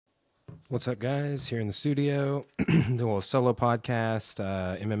What's up, guys? Here in the studio, the little solo podcast,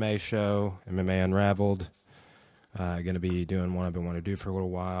 MMA show, MMA Unraveled. Going to be doing one I've been wanting to do for a little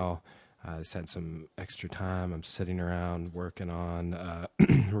while. Just had some extra time. I'm sitting around working on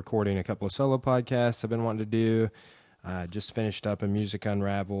recording a couple of solo podcasts I've been wanting to do. Just finished up a Music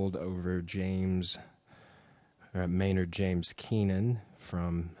Unraveled over Maynard James Keenan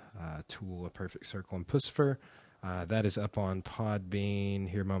from Tool, A Perfect Circle, and Pussifer. That is up on Podbean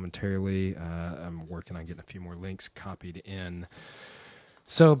here momentarily. I'm working on getting a few more links copied in.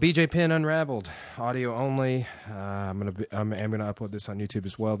 So BJ Penn Unraveled, audio only. I'm gonna upload this on YouTube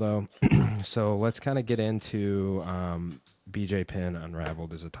as well, though. So let's kind of get into BJ Penn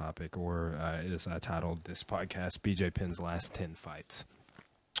Unraveled as a topic, or as I titled this podcast, BJ Penn's Last 10 Fights.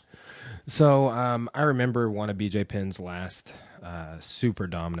 So I remember one of BJ Penn's last super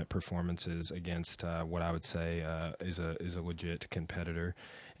dominant performances against what I would say is a legit competitor,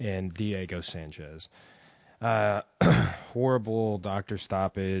 and Diego Sanchez. Horrible doctor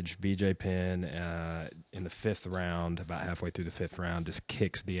stoppage. BJ Penn in the fifth round, about halfway through the fifth round, just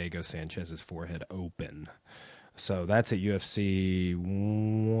kicks Diego Sanchez's forehead open. So that's at UFC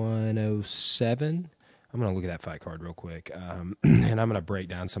 107. I'm going to look at that fight card real quick, and I'm going to break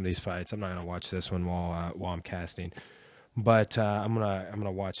down some of these fights. I'm not going to watch this one while I'm casting, but I'm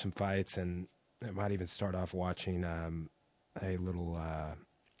gonna watch some fights, and I might even start off watching a little a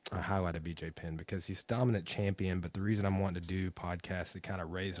highlight of BJ Penn, because he's a dominant champion. But the reason I'm wanting to do podcasts to kind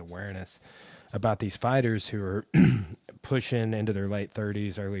of raise awareness about these fighters who are pushing into their late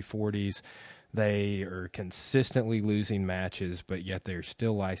 30s, early 40s. They are consistently losing matches, but yet they're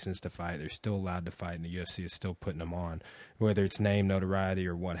still licensed to fight. They're still allowed to fight, and the UFC is still putting them on, whether it's name, notoriety,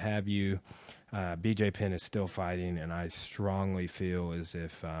 or what have you. BJ Penn is still fighting, and I strongly feel as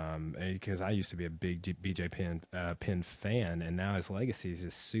if, because I used to be a big BJ Penn fan, and now his legacy is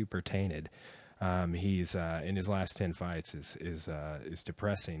just super tainted. He's in his last 10 fights is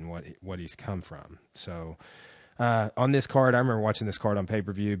depressing what he's come from. So. On this card, I remember watching this card on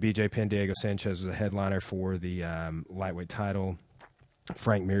pay-per-view. BJ Penn, Diego Sanchez was a headliner for the lightweight title.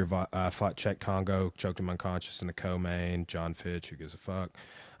 Frank Mir fought Czech Congo, choked him unconscious in the co-main. John Fitch, who gives a fuck.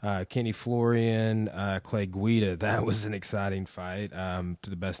 Kenny Florian, Clay Guida. That was an exciting fight, to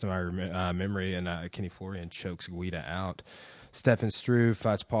the best of my memory, and Kenny Florian chokes Guida out. Stefan Struve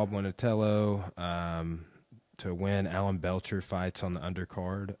fights Paul Buenatello to win. Alan Belcher fights on the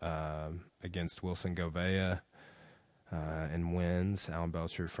undercard against Wilson Govea. And wins. Alan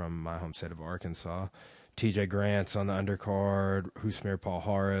Belcher from my home state of Arkansas. TJ Grant's on the undercard. Husmir Paul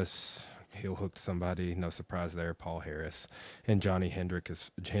Harris. Heel hooked somebody. No surprise there. Paul Harris. And Johnny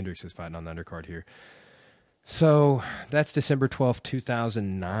Hendricks is fighting on the undercard here. So that's December 12th,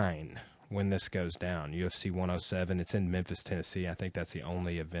 2009 when this goes down. UFC 107. It's in Memphis, Tennessee. I think that's the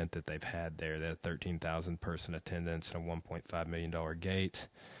only event that they've had there. They had 13,000 person attendance and a $1.5 million gate.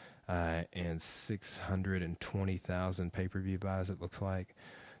 And 620,000 pay-per-view buys, it looks like.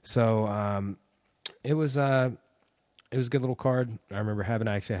 So it was a good little card. I remember I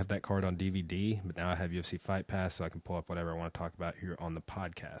actually have that card on DVD, but now I have UFC Fight Pass, so I can pull up whatever I want to talk about here on the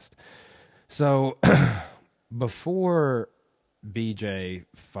podcast. So before BJ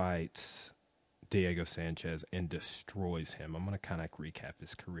fights Diego Sanchez and destroys him, I'm going to kind of recap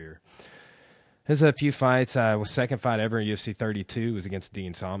his career. There's a few fights. His second fight ever in UFC 32 was against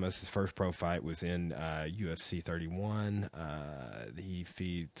Dean Thomas. His first pro fight was in UFC 31. He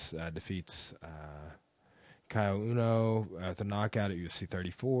defeats Kyle Uno with a knockout at UFC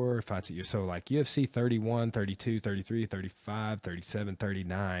 34. Fights at UFC 31, 32, 33, 35, 37,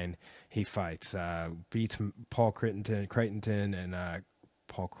 39. He fights. Beats Paul Creighton and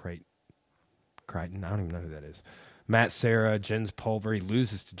Paul Creighton. I don't even know who that is. Matt Serra, Jens Pulver. He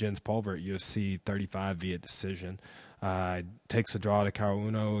loses to Jens Pulver at UFC 35 via decision. Takes a draw to Kyle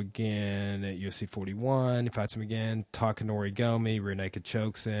Uno again at UFC 41. He fights him again. Takanori Gomi. Rear naked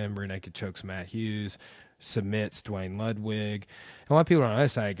chokes him. Rear naked chokes Matt Hughes. Submits Dwayne Ludwig. And a lot of people on the other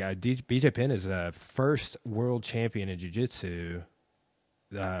side, BJ Penn is a first world champion in jiu-jitsu.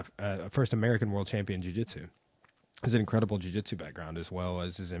 First American world champion in jiu-jitsu. Has an incredible jiu-jitsu background as well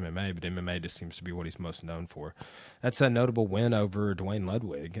as his MMA, but MMA just seems to be what he's most known for. That's a notable win over Dwayne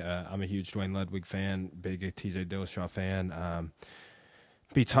Ludwig. I'm a huge Dwayne Ludwig fan, big TJ Dillashaw fan.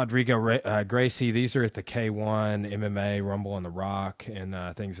 Beats Rodrigo Gracie. These are at the K1 MMA, Rumble on the Rock, and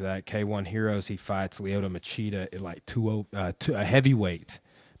things of that. K1 Heroes, he fights Lyoto Machida at like a heavyweight.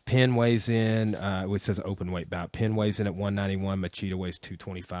 Penn weighs in, which says open weight bout. Penn weighs in at 191. Machida weighs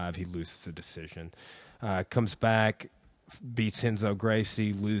 225. He loses a decision. Comes back, beats Enzo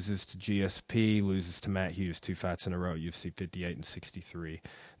Gracie, loses to GSP, loses to Matt Hughes, 2 fights in a row, UFC 58 and 63.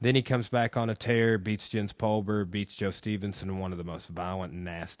 Then he comes back on a tear, beats Jens Pulver, beats Joe Stevenson in one of the most violent,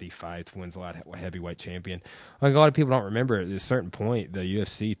 nasty fights, wins a light heavyweight champion. Like, a lot of people don't remember, at a certain point, the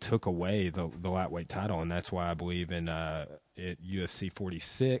UFC took away the lightweight title, and that's why I believe in UFC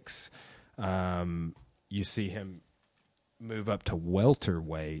 46, you see him move up to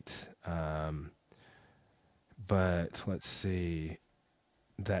welterweight. But let's see,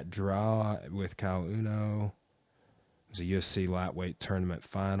 that draw with Kyle Uno was a UFC lightweight tournament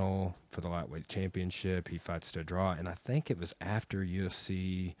final for the lightweight championship. He fights to a draw, and I think it was after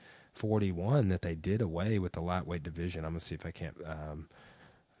UFC 41 that they did away with the lightweight division. I'm gonna see if I can't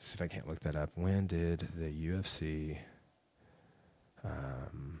look that up. When did the UFC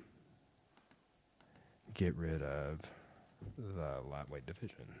get rid of the lightweight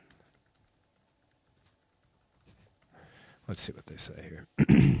division? Let's see what they say here.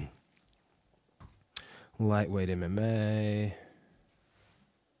 Lightweight MMA.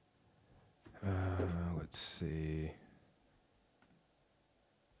 Let's see.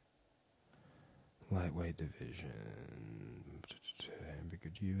 Lightweight division.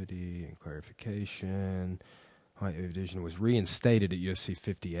 Ambiguity and clarification. Lightweight division was reinstated at UFC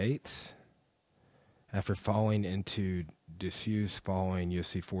 58 after falling into disuse following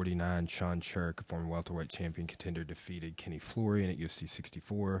UFC 49. Sean Sherk, a former welterweight champion contender, defeated Kenny Florian at UFC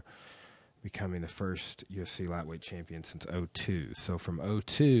 64, becoming the first UFC lightweight champion since 2002. So from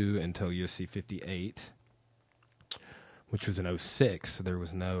 2002 until UFC 58, which was in 2006, there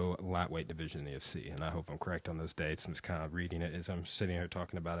was no lightweight division in the UFC. And I hope I'm correct on those dates. I'm just kind of reading it as I'm sitting here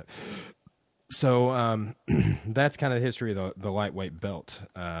talking about it. So that's kind of the history of the lightweight belt,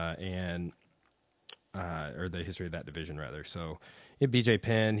 or the history of that division, rather. So, BJ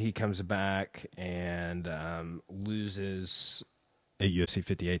Penn, he comes back and loses at UFC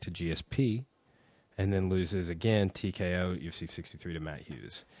 58 to GSP, and then loses again TKO at UFC 63 to Matt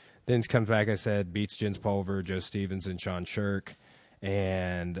Hughes. Then comes back, I said, beats Jens Pulver, Joe Stevenson, Sean Sherk,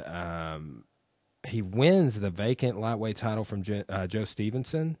 and he wins the vacant lightweight title from Joe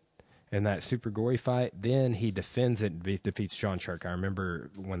Stevenson in that super gory fight. Then he defends it and defeats Sean Sherk. I remember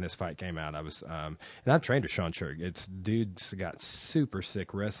when this fight came out, I was, and I've trained with Sean Sherk. Dude's got super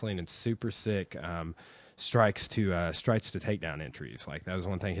sick wrestling and super sick strikes to takedown entries. Like, that was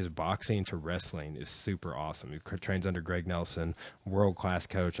one thing. His boxing to wrestling is super awesome. He trains under Greg Nelson, world-class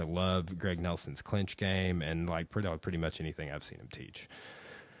coach. I love Greg Nelson's clinch game and like pretty much anything I've seen him teach.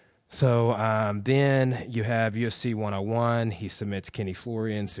 So then you have UFC 101. He submits Kenny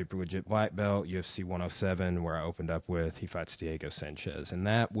Florian, super legit black belt. UFC 107, where I opened up with, he fights Diego Sanchez. And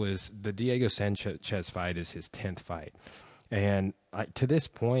that was, the Diego Sanchez fight is his 10th fight. And to this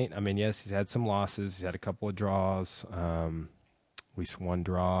point, I mean, yes, he's had some losses. He's had a couple of draws. At least one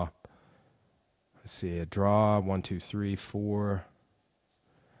draw. Let's see, a draw, 1, 2, 3, 4.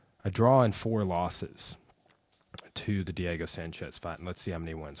 A draw and 4 losses to the Diego Sanchez fight. And let's see how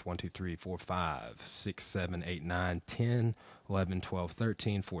many wins. 1, 2, 3, 4, 5, 6, 7, 8, 9, 10, 11, 12,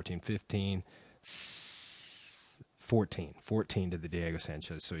 13, 14, 15, 14. 14 to the Diego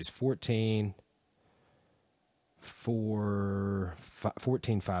Sanchez. So he's 14, 5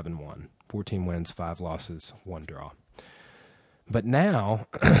 and 1. 14 wins, 5 losses, 1 draw. But now,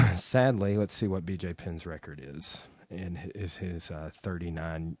 sadly, let's see what BJ Penn's record is. And is his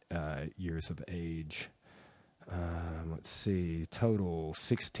 39 years of age. Let's see, total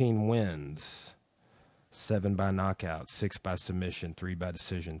 16 wins, 7 by knockout, 6 by submission, 3 by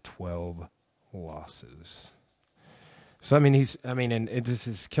decision, 12 losses. So, and this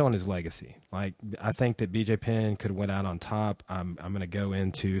is killing his legacy. Like, I think that BJ Penn could have went out on top. I'm going to go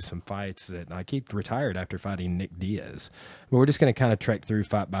into some fights that, like, he retired after fighting Nick Diaz. But we're just going to kind of trek through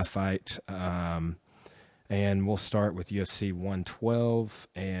fight by fight. And we'll start with UFC 112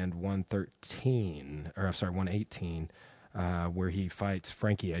 and 118, where he fights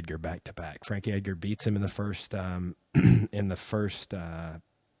Frankie Edgar back to back. Frankie Edgar beats him in the first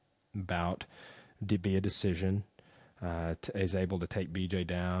bout, did be a decision. Is able to take BJ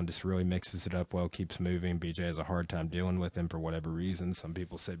down, just really mixes it up well, keeps moving. BJ has a hard time dealing with him for whatever reason. Some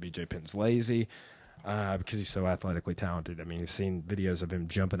people say BJ Penn's lazy because he's so athletically talented. I mean, you've seen videos of him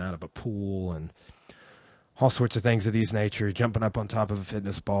jumping out of a pool and all sorts of things of these nature, jumping up on top of a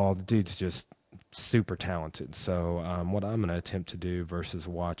fitness ball. The dude's just super talented. So what I'm going to attempt to do versus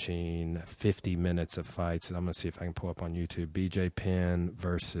watching 50 minutes of fights, and I'm going to see if I can pull up on YouTube, BJ Penn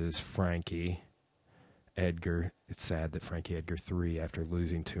versus Frankie Edgar. It's sad that Frankie Edgar 3 after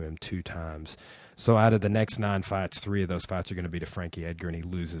losing to him 2 times. So out of the next 9 fights, 3 of those fights are going to be to Frankie Edgar, and he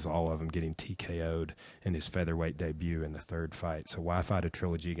loses all of them, getting TKO'd in his featherweight debut in the 3rd fight. So why fight a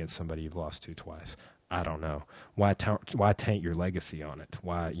trilogy against somebody you've lost to twice? I don't know. Why taint your legacy on it?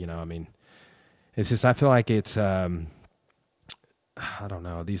 Why, I mean, it's just, I feel like it's, I don't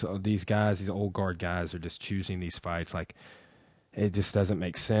know. These guys, these old guard guys are just choosing these fights. Like, it just doesn't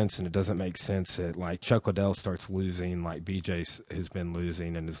make sense, and it doesn't make sense that, like, Chuck Liddell starts losing, like BJ has been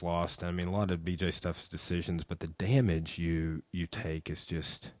losing and has lost. I mean, a lot of BJ stuff's decisions, but the damage you take is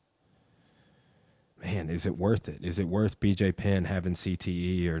just, man, is it worth it? Is it worth BJ Penn having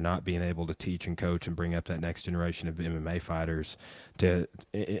CTE or not being able to teach and coach and bring up that next generation of MMA fighters?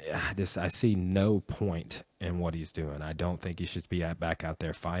 I see no point in what he's doing. I don't think he should be back out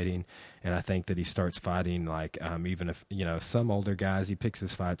there fighting, and I think that he starts fighting like even if some older guys, he picks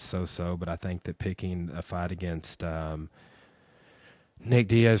his fights so, but I think that picking a fight against Nick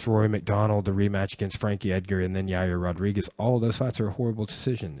Diaz, Rory McDonald, the rematch against Frankie Edgar, and then Yair Rodriguez, all of those fights are a horrible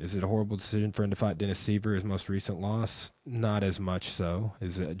decision. Is it a horrible decision for him to fight Dennis Siver, his most recent loss? Not as much so.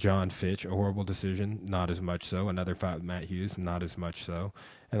 Is it John Fitch, a horrible decision? Not as much so. Another fight with Matt Hughes? Not as much so.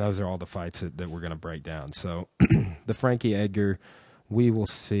 And those are all the fights that we're going to break down. So the Frankie Edgar, we will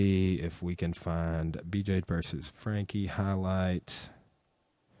see if we can find BJ versus Frankie highlight.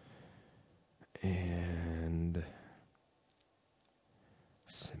 And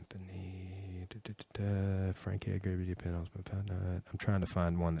Symphony, Frankie Edgar, BJ Penn, I'm trying to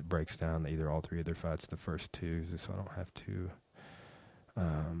find one that breaks down either all 3 of their fights, the first 2, so I don't have to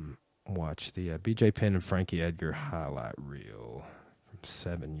watch the BJ Penn and Frankie Edgar highlight reel from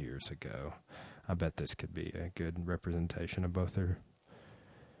 7 years ago. I bet this could be a good representation of both their.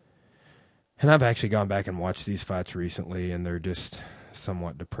 And I've actually gone back and watched these fights recently, and they're just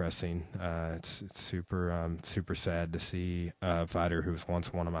somewhat depressing. It's super sad to see a fighter who was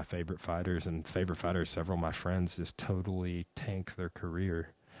once one of my favorite fighters, several of my friends, just totally tank their career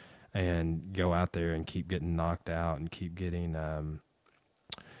and go out there and keep getting knocked out and keep getting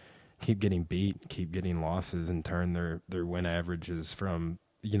beat, keep getting losses, and turn their win averages from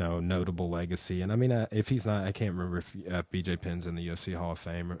notable legacy. And I mean, if he's not, I can't remember if BJ Penn's in the UFC Hall of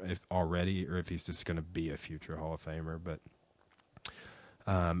Fame or if he's just going to be a future Hall of Famer. But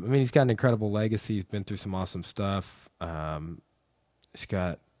I mean, he's got an incredible legacy. He's been through some awesome stuff. He's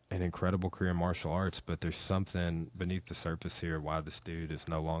got an incredible career in martial arts, but there's something beneath the surface here why this dude is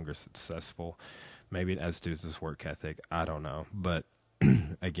no longer successful. Maybe it has to do with his work ethic. I don't know. But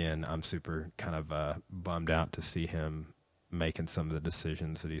again, I'm super kind of bummed out to see him making some of the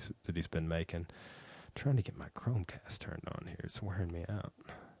decisions that he's been making. I'm trying to get my Chromecast turned on here. It's wearing me out.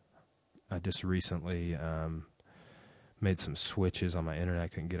 I just recently made some switches on my internet. I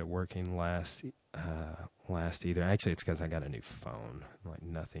couldn't get it working last either. Actually, it's because I got a new phone. Like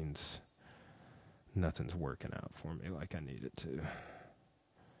nothing's working out for me like I need it to.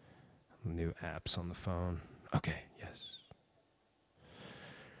 New apps on the phone. Okay, yes.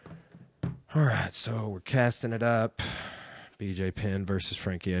 All right, so we're casting it up. BJ Penn versus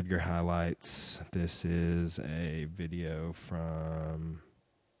Frankie Edgar highlights. This is a video from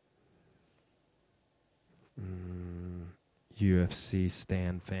UFC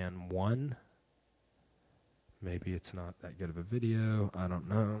Stan Fan 1. Maybe it's not that good of a video. I don't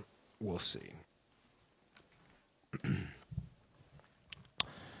know. We'll see.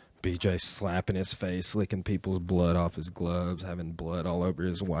 BJ slapping his face, licking people's blood off his gloves, having blood all over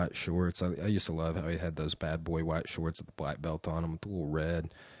his white shorts. I used to love how he had those bad boy white shorts with the black belt on them with the little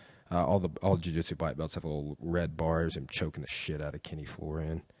red. All jiu-jitsu black belts have little red bars. Him choking the shit out of Kenny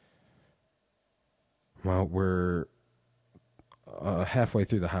Florian. Well, we're halfway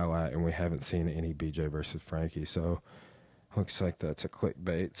through the highlight, and we haven't seen any BJ versus Frankie, so looks like that's a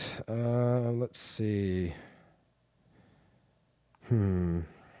clickbait. Let's see.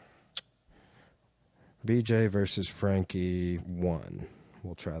 BJ versus Frankie 1.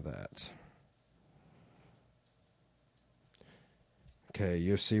 We'll try that. Okay,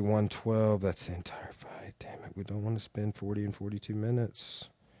 UFC 112. That's the entire fight. Damn it, we don't want to spend 40 and 42 minutes.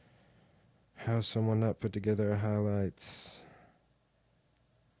 How's someone not put together highlights?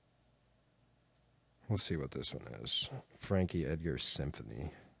 We'll see what this one is. Frankie Edgar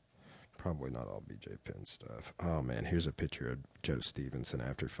Symphony. Probably not all BJ Penn stuff. Oh, man, here's a picture of Joe Stevenson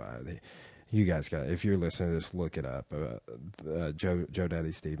after 5. You guys got, if you're listening to this, look it up. Joe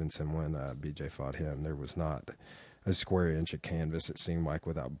Daddy Stevenson, when BJ fought him, there was not a square inch of canvas, it seemed like,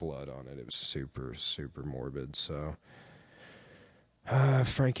 without blood on it. It was super, super morbid. So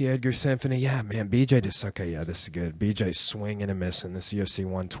Frankie Edgar Symphony. Yeah, man. BJ just okay. Yeah, this is good. BJ swinging and missing. This UFC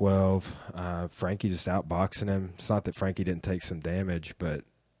 112. Frankie just outboxing him. It's not that Frankie didn't take some damage, but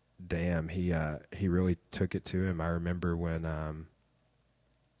damn, he really took it to him. I remember when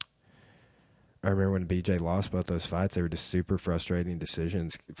BJ lost both those fights. They were just super frustrating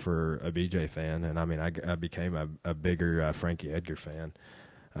decisions for a BJ fan, and I mean, I became a bigger Frankie Edgar fan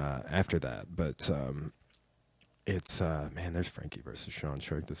after that. But it's man, there's Frankie versus Sean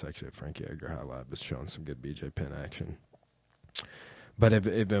Shark. That's actually a Frankie Edgar highlight, but showing some good BJ pin action. But I've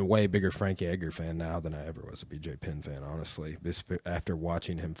been a way bigger Frankie Edgar fan now than I ever was a BJ Penn fan, honestly. After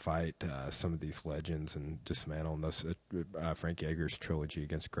watching him fight some of these legends and dismantling those, Frankie Edgar's trilogy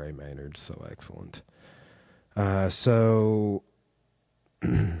against Gray Maynard, so excellent. So,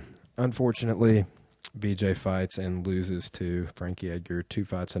 unfortunately, BJ fights and loses to Frankie Edgar 2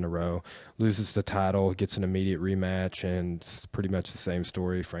 fights in a row. Loses the title, gets an immediate rematch, and it's pretty much the same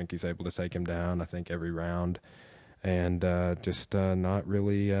story. Frankie's able to take him down, I think, every round. And just not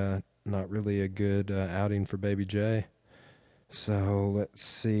really a good outing for Baby J. So let's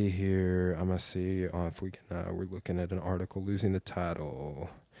see here. I'm gonna see if we can. We're looking at an article losing the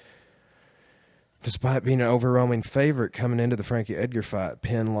title. Despite being an overwhelming favorite coming into the Frankie Edgar fight,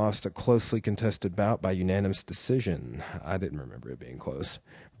 Penn lost a closely contested bout by unanimous decision. I didn't remember it being close.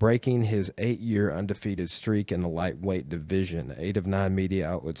 Breaking his 8-year undefeated streak in the lightweight division, 8 of 9 media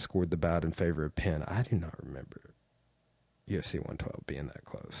outlets scored the bout in favor of Penn. I do not remember UFC 112 being that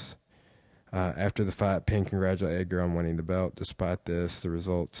close. After the fight, Penn congratulated Edgar on winning the belt. Despite this, the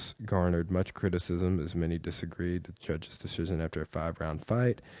results garnered much criticism as many disagreed with the judge's decision after a 5-round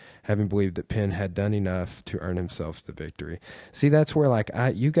fight, having believed that Penn had done enough to earn himself the victory. See, that's where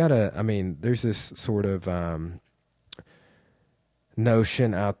there's this sort of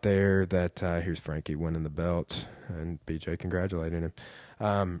notion out there that here's Frankie winning the belt and BJ congratulating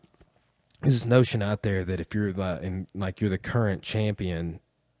him. There's this notion out there that if you're you're the current champion,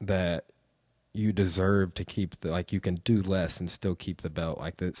 that you deserve to keep you can do less and still keep the belt,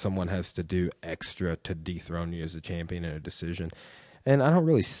 like that someone has to do extra to dethrone you as a champion in a decision. And I don't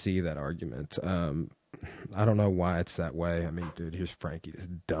really see that argument. I don't know why it's that way. I mean, dude, here's Frankie just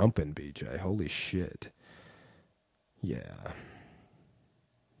dumping BJ. Holy shit. Yeah.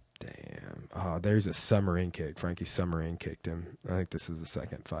 Damn. Oh, there's a submarine kick. Frankie submarine kicked him. I think this is the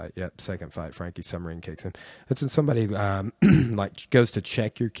second fight. Yep, second fight. Frankie submarine kicks him. That's when somebody goes to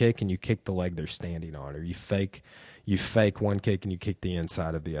check your kick and you kick the leg they're standing on, or you fake one kick and you kick the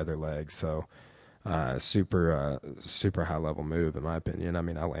inside of the other leg. So super high level move in my opinion. I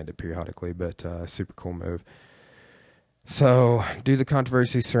mean, I land it periodically, but super cool move. So, due to the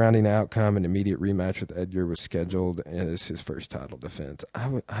controversy surrounding the outcome, an immediate rematch with Edgar was scheduled as his first title defense.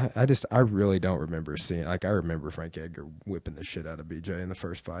 I really don't remember seeing, I remember Frank Edgar whipping the shit out of BJ in the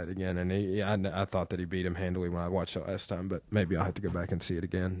first fight again, and I thought that he beat him handily when I watched it last time, but maybe I'll have to go back and see it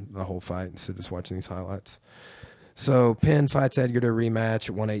again, the whole fight, instead of just watching these highlights. So, Penn fights Edgar to a rematch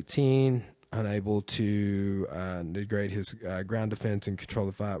at 118. Unable to degrade his ground defense and control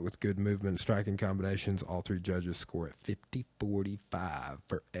the fight with good movement and striking combinations. All 3 judges score at 50-45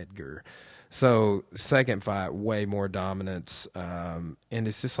 for Edgar. So second fight, way more dominance, and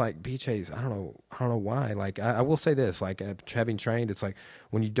it's just like BJ's. I don't know why. Like I will say this, like having trained, it's like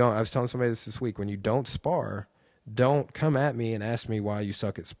when you don't. I was telling somebody this week. When you don't spar, don't come at me and ask me why you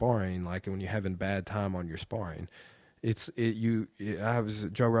suck at sparring. Like when you're having bad time on your sparring. Joe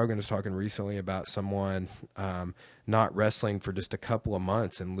Rogan was talking recently about someone not wrestling for just a couple of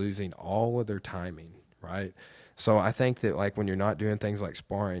months and losing all of their timing, right? So I think that like when you're not doing things like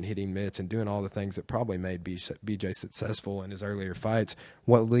sparring, hitting mitts, and doing all the things that probably made BJ successful in his earlier fights,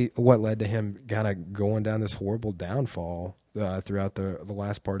 what led to him kind of going down this horrible downfall throughout the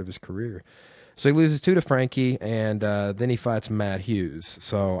last part of his career. So he loses 2 to Frankie, and then he fights Matt Hughes.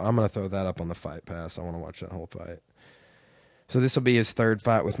 So I'm going to throw that up on the Fight Pass. I want to watch that whole fight. So this will be his 3rd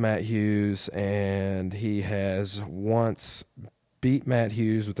fight with Matt Hughes, and he has once beat Matt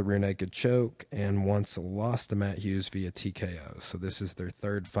Hughes with the rear naked choke and once lost to Matt Hughes via TKO. So this is their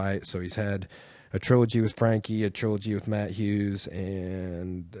 3rd fight. So he's had a trilogy with Frankie, a trilogy with Matt Hughes,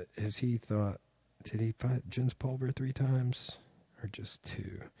 and did he fight Jens Pulver 3 times or just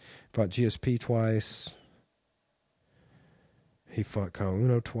 2? Fought GSP twice. He fought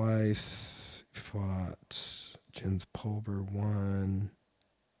Kauno twice. He fought Jens Pulver 1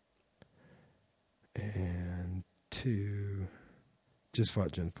 and 2. Just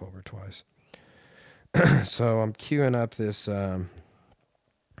fought Jens Pulver twice. So I'm queuing up this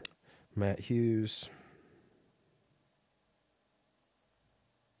Matt Hughes.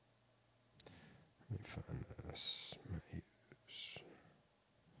 Let me find this. Matt Hughes.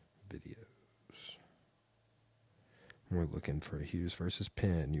 We're looking for Hughes versus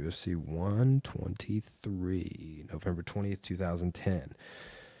Penn, UFC 123, November 20th, 2010.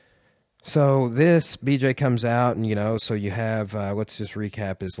 So this, BJ comes out, and, so you have, let's just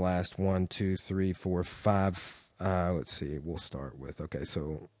recap his last 1, 2, 3, 4, 5. Let's see, we'll start with, okay,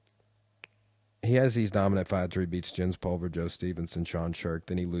 so he has these dominant fights where he beats Jens Pulver, Joe Stevenson, Sean Shirk.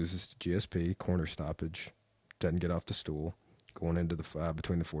 Then he loses to GSP, corner stoppage, doesn't get off the stool, going into the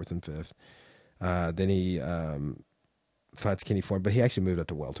between the fourth and fifth. Then he fights Kenny Florian, but he actually moved up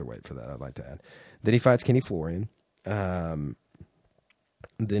to welterweight for that, I'd like to add. Then he fights Kenny Florian. Then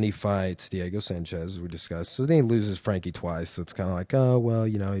he fights Diego Sanchez, as we discussed. So then he loses Frankie twice. So it's kind of like, oh, well,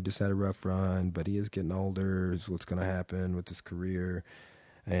 he just had a rough run, but he is getting older. Is what's going to happen with his career,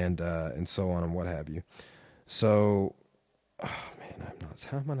 and so on and what have you. So, oh, man,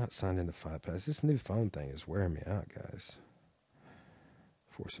 how am I not signed into Fight Pass? This new phone thing is wearing me out, guys.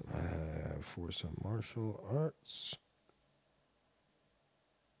 For some martial arts.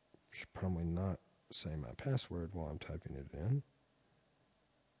 Should probably not say my password while I'm typing it in.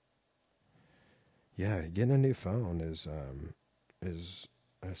 Yeah, getting a new phone is a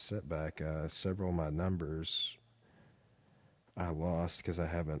setback. Several of my numbers I lost because I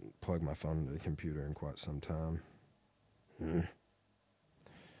haven't plugged my phone into the computer in quite some time.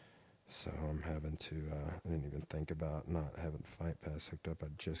 So I'm having to, I didn't even think about not having Fight Pass hooked up. I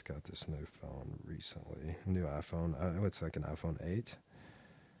just got this new phone recently. New iPhone. It's like an iPhone 8.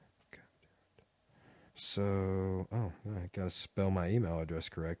 So, I got to spell my email address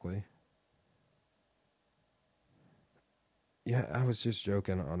correctly. Yeah, I was just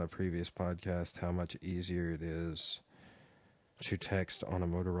joking on a previous podcast how much easier it is to text on a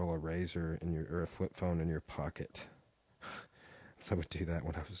Motorola Razr or a flip phone in your pocket. So I would do that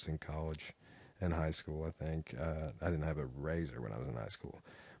when I was in college and high school, I think. I didn't have a Razr when I was in high school.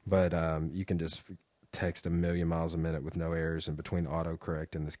 But you can just text a million miles a minute with no errors, and between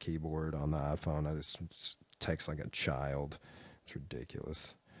autocorrect and this keyboard on the iPhone, I just text like a child. It's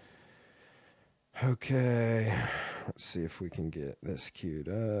ridiculous. Okay, let's see if we can get this queued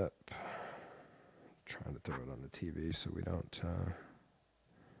up. I'm trying to throw it on the TV so we don't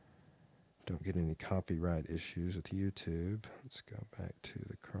get any copyright issues with YouTube. Let's go back to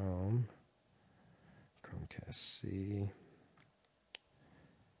the Chromecast C.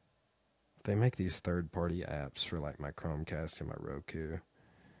 They make these third-party apps for like my Chromecast and my Roku,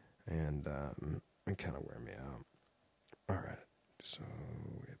 and it kind of wear me out. All right, so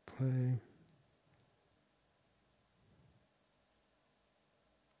we hit play.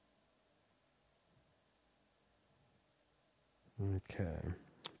 Okay,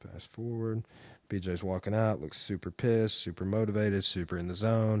 fast forward. BJ's walking out, looks super pissed, super motivated, super in the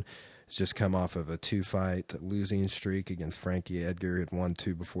zone. He's just come off of a 2-fight losing streak against Frankie Edgar. Had won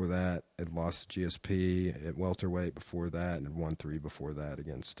 2 before that. Had lost to GSP at welterweight before that, and had won 3 before that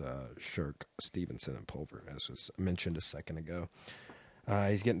against Shirk, Stevenson, and Pulver, as was mentioned a second ago.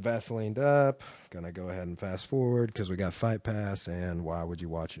 He's getting Vaselined up. Gonna go ahead and fast forward because we got Fight Pass, and why would you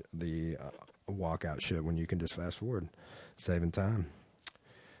watch the walkout shit when you can just fast forward? Saving time.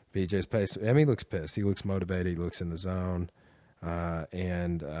 BJ's pace. He looks pissed. He looks motivated. He looks in the zone.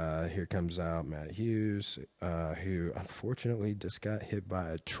 And here comes out Matt Hughes, who unfortunately just got hit by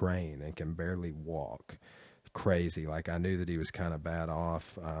a train and can barely walk. Crazy. Like, I knew that he was kind of bad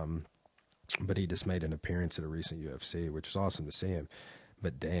off, but he just made an appearance at a recent UFC, which was awesome to see him.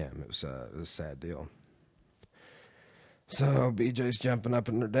 But damn, it was a sad deal. So BJ's jumping up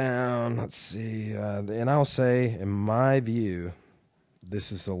and down. Let's see. And I'll say, in my view,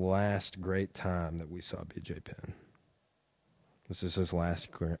 this is the last great time that we saw BJ Penn. This is his last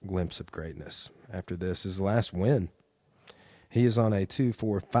glimpse of greatness. After this is the last win. He is on a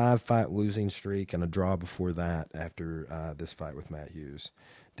 2-4-5 fight losing streak and a draw before that after this fight with Matt Hughes.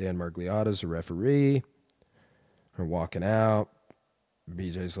 Dan Miragliotta's the referee. We're walking out.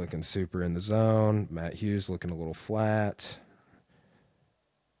 BJ's looking super in the zone. Matt Hughes looking a little flat.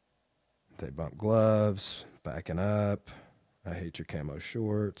 They bump gloves. Backing up. I hate your camo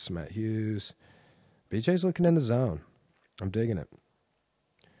shorts. Matt Hughes. BJ's looking in the zone. I'm digging it.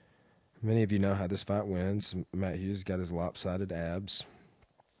 Many of you know how this fight wins. Matt Hughes got his lopsided abs,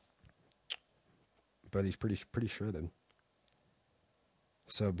 but he's pretty shredded.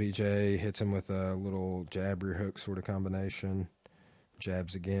 So BJ hits him with a little jab rear hook sort of combination.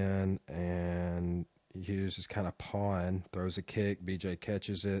 Jabs again, and Hughes is kind of pawing. Throws a kick. BJ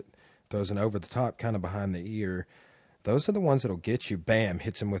catches it. Throws an over the top kind of behind the ear. Those are the ones that'll get you. Bam,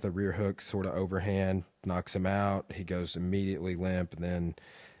 hits him with a rear hook, sort of overhand, knocks him out. He goes immediately limp, and then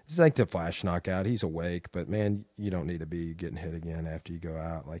It's like the flash knockout. He's awake, but man, you don't need to be getting hit again after you go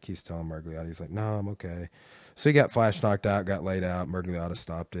out. Like he's telling Mergliotta, he's like, no, I'm okay. So he got flash knocked out, got laid out. Mergliotta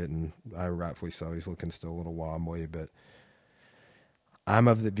stopped it, and rightfully so. He's looking still a little wobbly, but I'm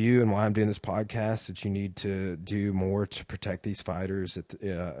of the view, and why I'm doing this podcast, that you need to do more to protect these fighters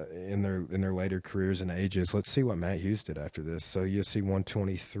in their later careers and ages. Let's see what Matt Hughes did after this. So UFC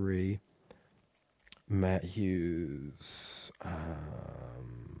 123, Matt Hughes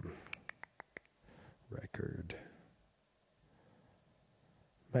record.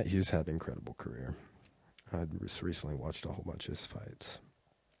 Matt Hughes had an incredible career. I just recently watched a whole bunch of his fights.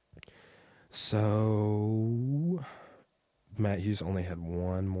 So Matt Hughes only had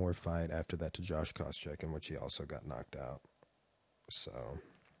one more fight after that to Josh Koscheck, in which he also got knocked out. So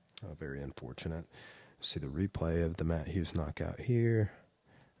very unfortunate. See the replay of the Matt Hughes knockout here,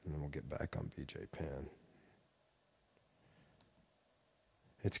 and then we'll get back on BJ Penn.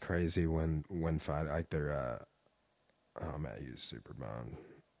 It's crazy when fight like they're Matt Hughes super bummed.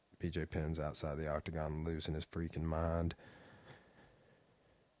 BJ Penn's outside the octagon losing his freaking mind.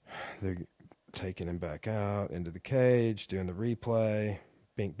 They're taking him back out into the cage, doing the replay.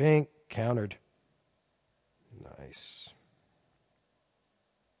 Bink, bink, countered. Nice.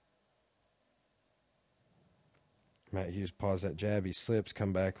 Matt Hughes paused that jab. He slips,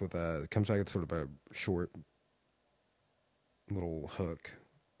 comes back with sort of a short little hook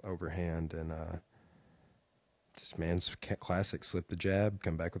overhand, and just man's classic. Slip the jab,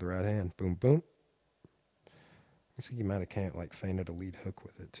 come back with the right hand. Boom, boom. Looks like he might have feinted a lead hook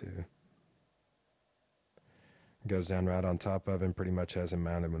with it too. Goes down right on top of him, pretty much has him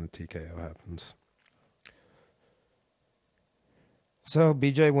mounted when the TKO happens. So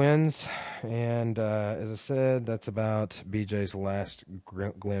BJ wins, and as I said, that's about BJ's last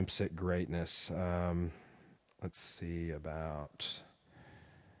glimpse at greatness. Let's see about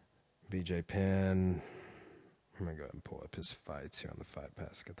BJ Penn. I'm going to go ahead and pull up his fights here on the Fight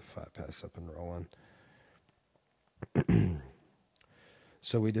Pass. Get the Fight Pass up and rolling.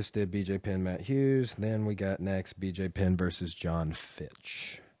 So we just did BJ Penn, Matt Hughes. Then we got next BJ Penn versus John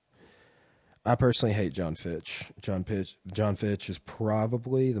Fitch. I personally hate John Fitch. John Fitch is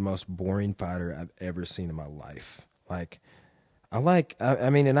probably the most boring fighter I've ever seen in my life. I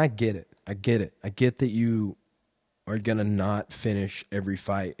mean, and I get it. I get that you are gonna not finish every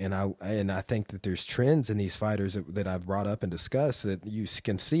fight, and I think that there's trends in these fighters that I've brought up and discussed that you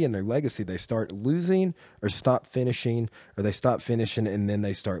can see in their legacy. They start losing or stop finishing, or they stop finishing and then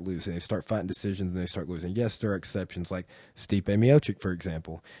they start losing. They start fighting decisions and they start losing. Yes, there are exceptions, like Stipe Miocic, for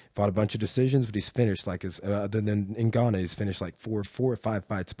example, fought a bunch of decisions, but he's finished other than in Ghana, he's finished like four or five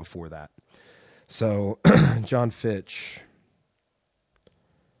fights before that. So John Fitch,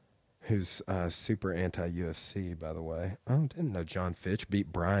 who's super anti-UFC, by the way. Oh, didn't know John Fitch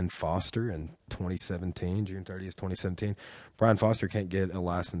beat Brian Foster in 2017, June 30th, 2017. Brian Foster can't get a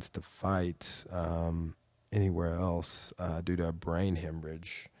license to fight anywhere else due to a brain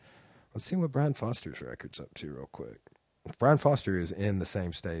hemorrhage. Let's see what Brian Foster's record's up to real quick. Brian Foster is in the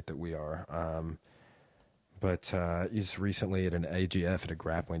same state that we are, but he's recently at an AGF at a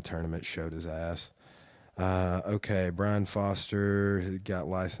grappling tournament showed his ass. Okay, Brian Foster got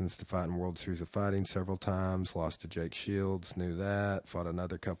licensed to fight in World Series of Fighting several times, lost to Jake Shields, knew that, fought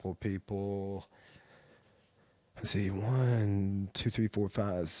another couple of people. Let's see, 1, 2, 3, 4,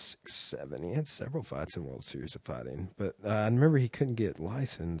 5, 6, 7. He had several fights in World Series of Fighting, but I remember he couldn't get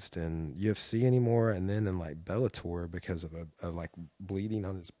licensed in UFC anymore, and then in like Bellator because of bleeding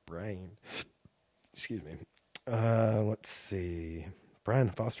on his brain. Excuse me. Let's see. Brian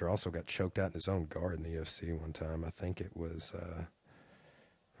Foster also got choked out in his own guard in the UFC one time. I think it was,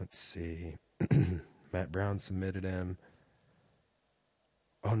 let's see, Matt Brown submitted him.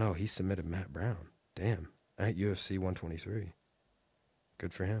 Oh, no, he submitted Matt Brown. Damn, at UFC 123.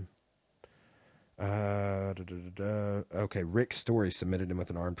 Good for him. Okay, Rick Story submitted him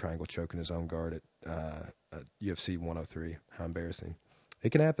with an arm triangle choke in his own guard at UFC 103. How embarrassing.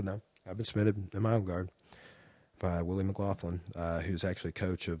 It can happen, though. I've been submitted in my own guard by Willie McLaughlin, who's actually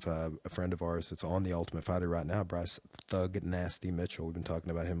coach of a friend of ours that's on The Ultimate Fighter right now, Bryce Thug Nasty Mitchell. We've been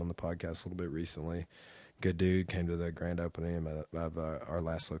talking about him on the podcast a little bit recently. Good dude, came to the grand opening of our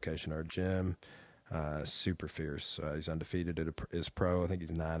last location, our gym. Super fierce. He's undefeated at his pro. I think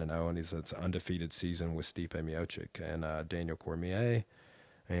he's 9-0, and it's an undefeated season with Stipe Miocic and Daniel Cormier,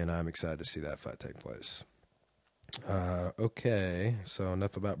 and I'm excited to see that fight take place. Okay, so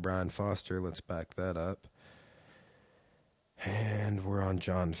enough about Brian Foster. Let's back that up. And we're on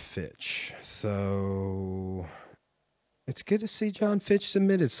John Fitch. So It's good to see John Fitch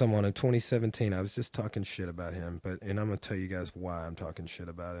submitted someone in 2017. I was just talking shit about him, and I'm going to tell you guys why I'm talking shit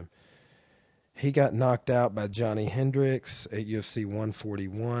about him. He got knocked out by Johnny Hendricks at UFC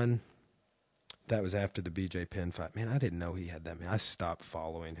 141. That was after the BJ Penn fight. Man, I didn't know he had that. Man, I stopped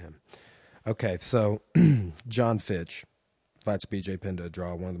following him. Okay, so John Fitch fights BJ Penn to a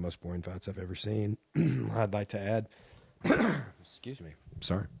draw, one of the most boring fights I've ever seen. I'd like to add, excuse me,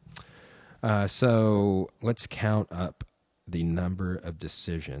 sorry. So let's count up the number of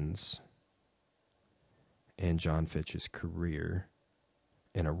decisions in John Fitch's career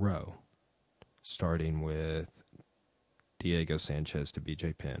in a row, starting with Diego Sanchez to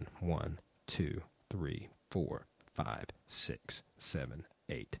BJ Penn. 1, 2, 3, 4, 5, 6, 7,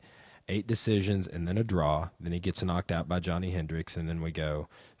 8. 8 decisions and then a draw. Then he gets knocked out by Johnny Hendricks, and then we go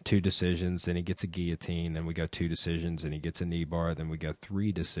 2 decisions. Then he gets a guillotine. Then we go 2 decisions, and he gets a knee bar. Then we go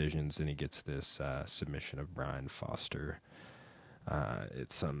 3 decisions, and he gets this submission of Brian Foster.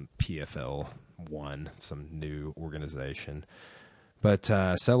 It's some PFL 1, some new organization. But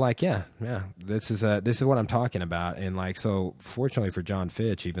so like yeah, this is what I'm talking about, and like so. Fortunately for John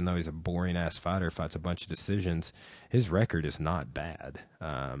Fitch, even though he's a boring ass fighter, fights a bunch of decisions, his record is not bad.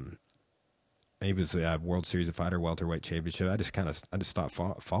 He was a World Series of Fighter welterweight championship. I just stopped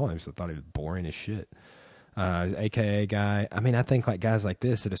following him, so I thought he was boring as shit. AKA guy. I mean, I think like guys like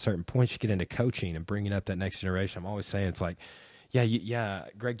this at a certain point should get into coaching and bringing up that next generation. I'm always saying it's like, yeah,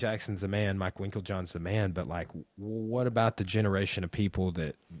 Greg Jackson's the man, Mike Winklejohn's the man, but like, what about the generation of people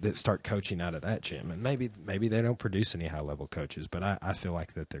that start coaching out of that gym? And maybe they don't produce any high level coaches, but I feel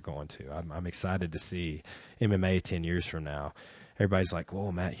like that they're going to. I'm excited to see MMA 10 years from now. Everybody's like,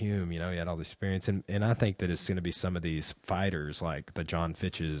 "Whoa, Matt Hume, he had all the experience," and I think that it's going to be some of these fighters like the John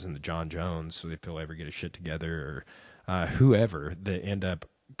Fitches and the John Jones, if they'll ever get a shit together, or whoever that end up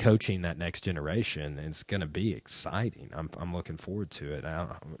coaching that next generation. It's going to be exciting. I'm looking forward to it.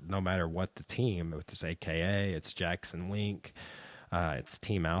 No matter what the team, if it's AKA, it's Jackson Wink, it's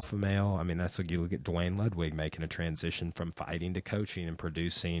Team Alpha Male. I mean, that's what you look at Dwayne Ludwig making a transition from fighting to coaching and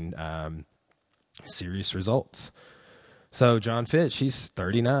producing serious results. So John Fitch, he's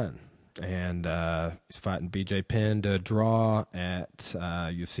 39, and he's fighting BJ Penn to draw at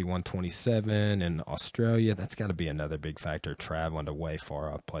UFC 127 in Australia. That's got to be another big factor, traveling to way far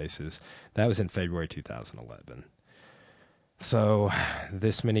off places. That was in February 2011. So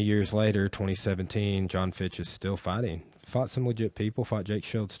this many years later, 2017, John Fitch is still fighting. Fought some legit people, fought Jake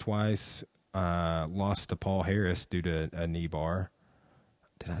Shields twice, lost to Paul Harris due to a knee bar.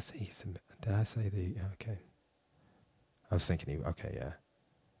 Did I say the, okay. I was thinking yeah.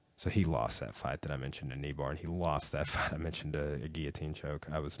 So he lost that fight that I mentioned in knee bar, and he lost that fight I mentioned a guillotine choke.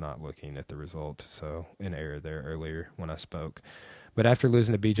 I was not looking at the result, so an error there earlier when I spoke. But after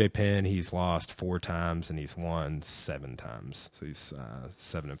losing to BJ Penn, he's lost 4 times and he's won 7 times. So he's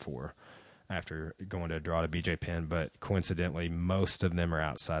 7-4 after going to a draw to BJ Penn. But coincidentally, most of them are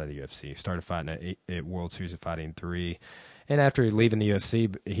outside of the UFC. He started fighting at World Series of Fighting 3. And after leaving the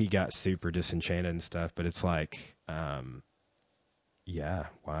UFC, he got super disenchanted and stuff. But it's like, yeah,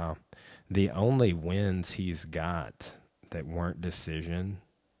 wow. The only wins he's got that weren't decision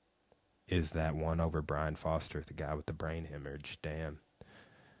is that one over Brian Foster, the guy with the brain hemorrhage. Damn.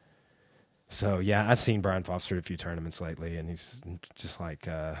 So, yeah, I've seen Brian Foster at a few tournaments lately, and he's just like,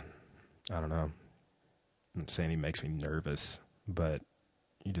 I don't know. I'm saying he makes me nervous, but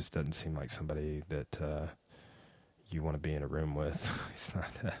he just doesn't seem like somebody that you want to be in a room with. He's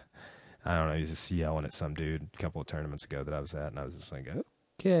not, I don't know, he's just yelling at some dude a couple of tournaments ago that I was at, and I was just like,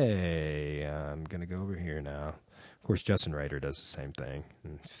 okay, I'm going to go over here now. Of course, Justin Rader does the same thing,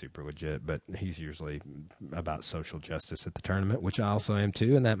 and super legit, but he's usually about social justice at the tournament, which I also am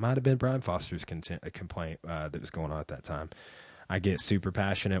too, and that might have been Brian Foster's complaint that was going on at that time. I get super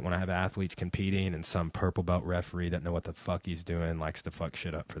passionate when I have athletes competing, and some purple belt referee doesn't know what the fuck he's doing, likes to fuck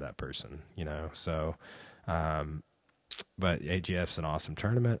shit up for that person, so... But AGF's an awesome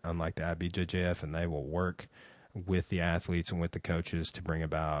tournament, unlike the IBJJF, and they will work with the athletes and with the coaches to bring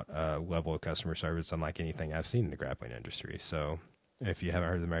about a level of customer service unlike anything I've seen in the grappling industry. So if you haven't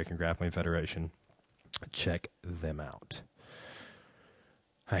heard of the American Grappling Federation, check them out.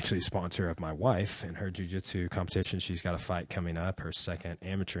 I actually a sponsor of my wife in her jiu-jitsu competition. She's got a fight coming up, her second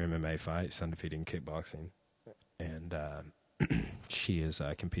amateur MMA fight, she's undefeated in kickboxing. And she is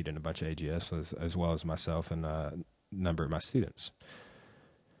competing in a bunch of AGFs as well as myself and number of my students.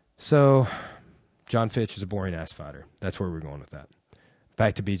 So John Fitch is a boring ass fighter. That's where we're going with that.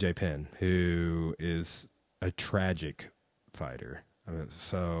 Back to BJ Penn, who is a tragic fighter.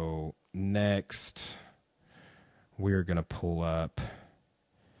 So next we're going to pull up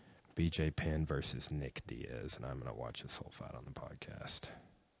BJ Penn versus Nick Diaz, and I'm going to watch this whole fight on the podcast.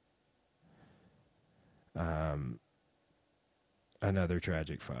 Another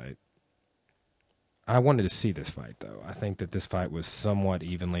tragic fight. I wanted to see this fight, though. I think that this fight was somewhat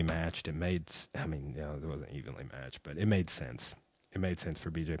evenly matched. It wasn't evenly matched, but it made sense. It made sense for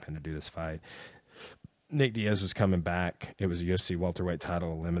BJ Penn to do this fight. Nick Diaz was coming back. It was a UFC welterweight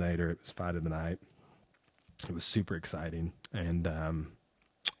title eliminator. It was fight of the night. It was super exciting, and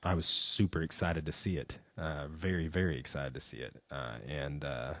I was super excited to see it. Very, very excited to see it.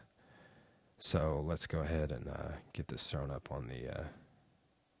 So let's go ahead and get this thrown up on the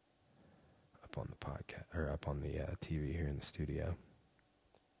podcast, or up on the TV here in the studio.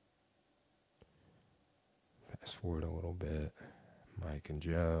 Fast forward a little bit. Mike and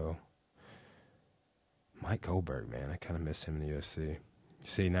Joe. Mike Goldberg, man, I kind of miss him in the UFC.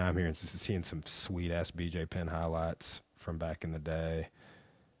 See, now I'm seeing some sweet-ass BJ Penn highlights from back in the day.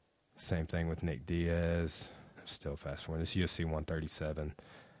 Same thing with Nick Diaz. Still fast forward. This UFC 137.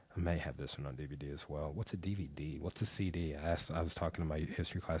 I may have this one on DVD as well. What's a DVD? What's a CD? I was talking to my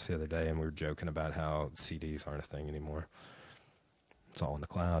history class the other day, and we were joking about how CDs aren't a thing anymore. It's all in the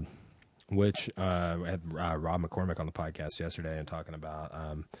cloud. Which I had Rob McCormick on the podcast yesterday and talking about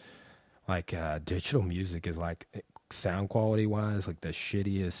digital music is like, sound quality wise, like the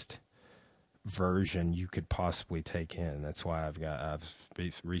shittiest version you could possibly take in. That's why I've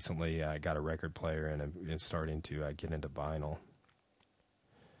recently got a record player, and I'm starting to get into vinyl.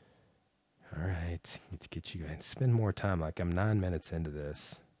 All right, let's get you and spend more time. Like, I'm 9 minutes into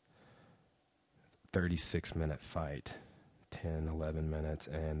this 36-minute fight, 10, 11 minutes,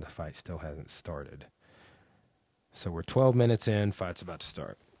 and the fight still hasn't started. So we're 12 minutes in, fight's about to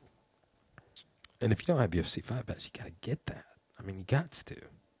start. And if you don't have UFC Fight Pass, you got to get that. I mean, you got to.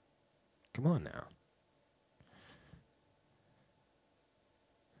 Come on now.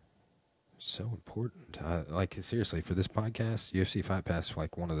 So important. Seriously, for this podcast, UFC Fight Pass,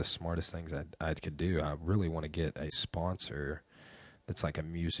 like one of the smartest things I could do. I really want to get a sponsor that's like a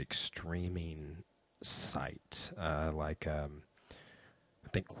music streaming site. I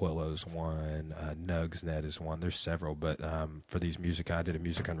think Quillo's one, Nugsnet is one. There's several, but for these music, I did a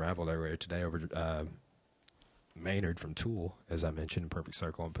Music Unraveled earlier today over Maynard from Tool, as I mentioned, Perfect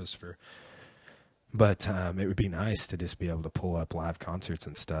Circle and Pussifer. But it would be nice to just be able to pull up live concerts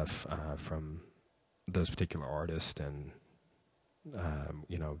and stuff from those particular artists and,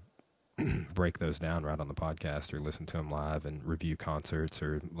 break those down right on the podcast, or listen to them live and review concerts.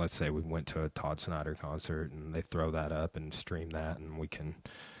 Or let's say we went to a Todd Snyder concert and they throw that up and stream that, and we can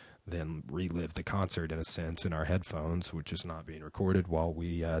then relive the concert in a sense in our headphones, which is not being recorded while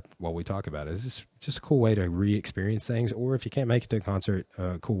we talk about it. It's just a cool way to re-experience things, or if you can't make it to a concert,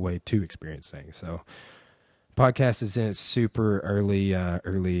 a cool way to experience things. So podcast is in its super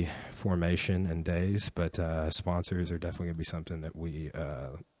early formation and days, but sponsors are definitely going to be something that we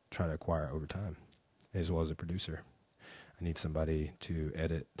try to acquire over time, as well as a producer. I need somebody to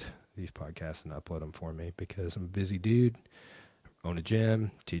edit these podcasts and upload them for me, because I'm a busy dude. Own a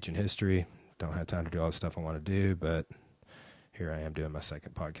gym, teaching history. Don't have time to do all the stuff I want to do, but here I am doing my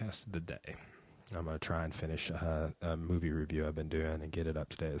second podcast of the day. I'm going to try and finish a movie review I've been doing and get it up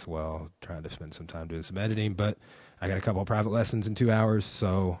today as well. Trying to spend some time doing some editing, but I got a couple of private lessons in 2 hours,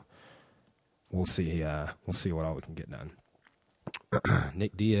 so we'll see. We'll see what all we can get done.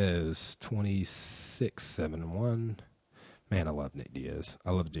 Nick Diaz, 26-7-1. Man, I love Nick Diaz.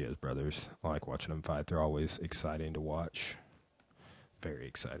 I love the Diaz brothers. I like watching them fight. They're always exciting to watch. Very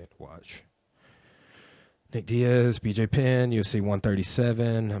exciting to watch. Nick Diaz, BJ Penn, UFC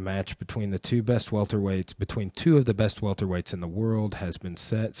 137. A match between two of the best welterweights in the world has been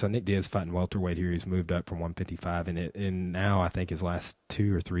set. So Nick Diaz fighting welterweight here. He's moved up from 155, and now I think his last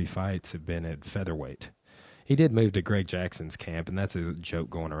 2 or 3 fights have been at featherweight. He did move to Greg Jackson's camp, and that's a joke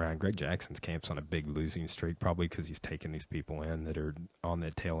going around. Greg Jackson's camp's on a big losing streak, probably because he's taking these people in that are on the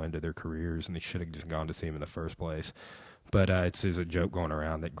tail end of their careers, and they should have just gone to see him in the first place. But it's a joke going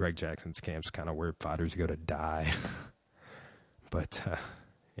around that Greg Jackson's camp's kind of where fighters go to die. But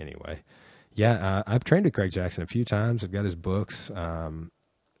anyway, yeah, I've trained with Greg Jackson a few times. I've got his books,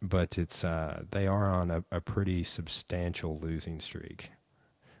 but it's they are on a pretty substantial losing streak,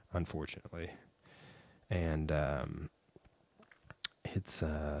 unfortunately. And it's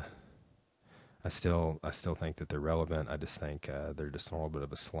I still think that they're relevant. I just think they're just in a little bit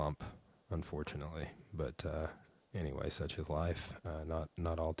of a slump, unfortunately. But anyway, such is life.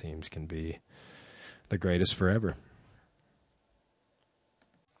 Not all teams can be the greatest forever.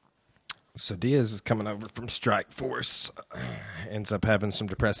 So Diaz is coming over from Strikeforce. Ends up having some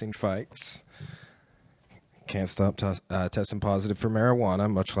depressing fights. Can't stop testing positive for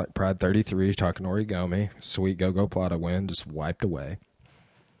marijuana, much like Pride 33, talking Origami. Sweet Go-Go Plata win, just wiped away.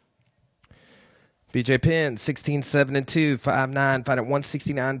 BJ Penn, 16-7-2, 5'9", fight at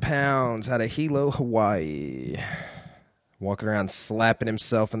 169 pounds, out of Hilo, Hawaii. Walking around slapping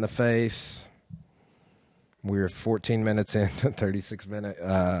himself in the face. We're 14 minutes into a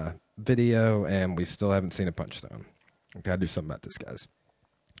 36-minute video, and we still haven't seen a punch thrown. We gotta do something about this, guys.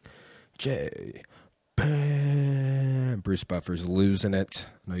 J. Penn. Bruce Buffer's losing it.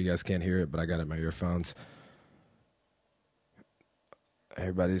 I know you guys can't hear it, but I got it in my earphones.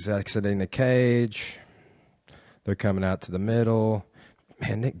 Everybody's exiting the cage. They're coming out to the middle.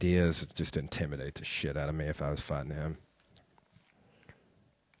 Man, Nick Diaz would just intimidate the shit out of me if I was fighting him.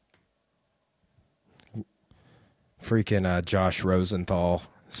 Freaking Josh Rosenthal,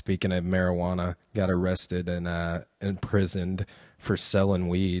 speaking of marijuana, got arrested and imprisoned for selling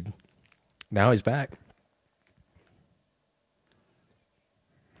weed. Now he's back.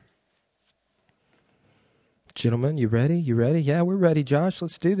 Gentlemen, you ready? You ready? Yeah, we're ready, Josh.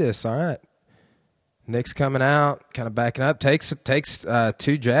 Let's do this. All right. Nick's coming out, kind of backing up. Takes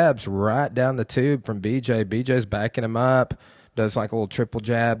 2 jabs right down the tube from BJ. BJ's backing him up. Does like a little triple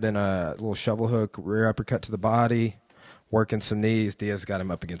jab, then a little shovel hook, rear uppercut to the body. Working some knees. Diaz got him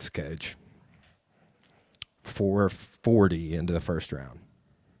up against the cage. 4:40 into the first round.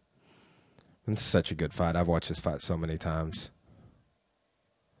 It's such a good fight. I've watched this fight so many times.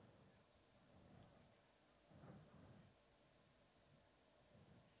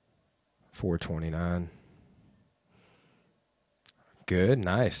 .429. Good,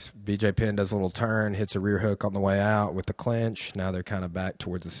 nice. BJ Penn does a little turn, hits a rear hook on the way out with the clinch. Now they're kind of back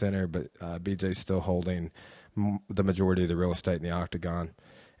towards the center, but BJ's still holding the majority of the real estate in the octagon.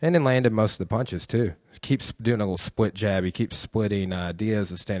 And then landed most of the punches, too. Keeps doing a little split jab. He keeps splitting.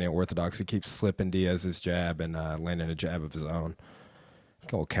 Diaz is standing orthodox. He keeps slipping Diaz's jab and landing a jab of his own. A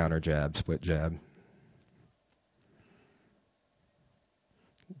little counter jab, split jab.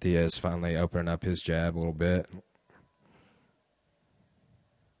 Diaz finally opening up his jab a little bit.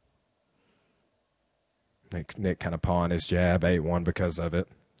 Nick kind of pawing his jab, 8-1 because of it.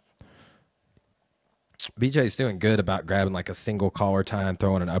 BJ's doing good about grabbing like a single collar tie and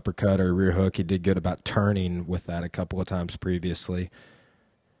throwing an uppercut or a rear hook. He did good about turning with that a couple of times previously.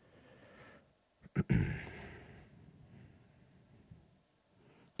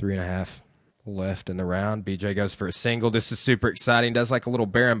 3.5 left in the round. BJ goes for a single. This is super exciting. Does like a little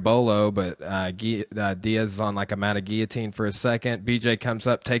berimbolo, but Diaz is on like a mounted guillotine for a second. BJ comes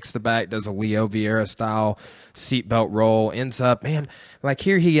up, takes the back, does a Leo Vieira style seatbelt roll. Ends up, man, like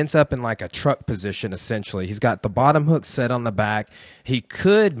here he ends up in like a truck position essentially. He's got the bottom hook set on the back. He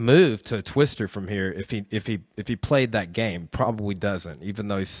could move to a twister from here if he played that game. Probably doesn't, even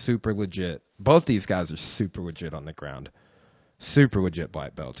though he's super legit. Both these guys are super legit on the ground. Super legit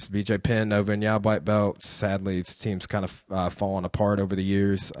black belts. BJ Penn, Nova and Yao black belts. Sadly, his team's kind of fallen apart over the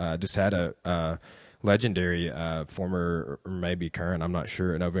years. Just had a legendary former, or maybe current, I'm not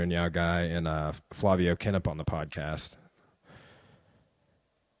sure, Nova and Yao guy, and Flavio Kennep on the podcast.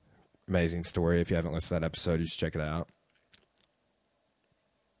 Amazing story. If you haven't listened to that episode, you should check it out.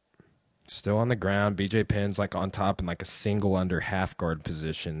 Still on the ground. BJ Penn's like on top in like a single under half guard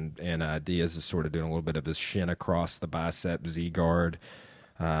position, and Diaz is sort of doing a little bit of his shin across the bicep Z guard,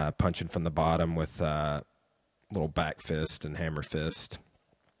 punching from the bottom with little back fist and hammer fist.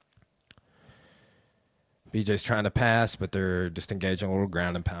 BJ's trying to pass, but they're just engaging a little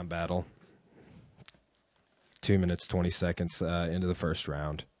ground and pound battle. 2 minutes, 20 seconds into the first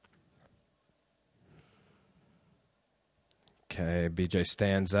round. Okay, BJ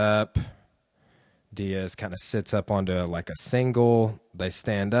stands up. Diaz kind of sits up onto like a single. They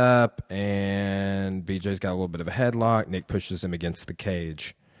stand up, and BJ's got a little bit of a headlock. Nick pushes him against the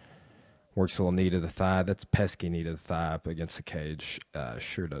cage. Works a little knee to the thigh. That's pesky knee to the thigh up against the cage.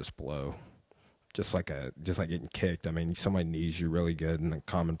 Sure does blow. Just like getting kicked. I mean, somebody knees you really good in the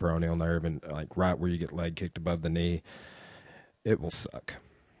common peroneal nerve, and like right where you get leg kicked above the knee, it will suck.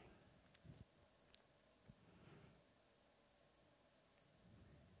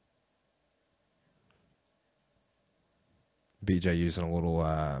 BJ using a little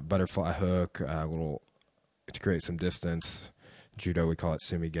butterfly hook, a little to create some distance. Judo, we call it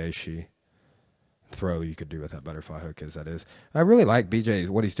sumigeshi. Throw you could do with that butterfly hook as that is. I really like BJ,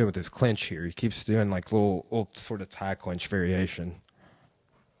 what he's doing with his clinch here. He keeps doing like little sort of tie clinch variation.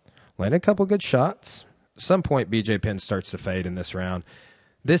 Landed a couple good shots. At some point, BJ Penn starts to fade in this round.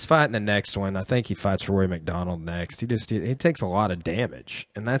 This fight and the next one, I think he fights Rory McDonald next. He takes a lot of damage,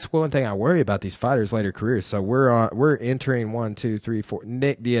 and that's one thing I worry about these fighters' later careers. So we're entering 1, 2, 3, 4.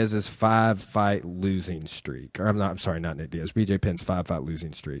 Nick Diaz's 5-fight losing streak. Or I'm sorry, not Nick Diaz. BJ Penn's 5-fight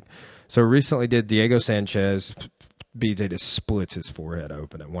losing streak. So recently did Diego Sanchez. BJ just splits his forehead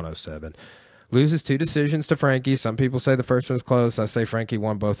open at 107. Loses 2 decisions to Frankie. Some people say the first one was close. I say Frankie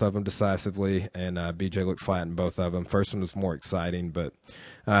won both of them decisively, and BJ looked flat in both of them. First one was more exciting, but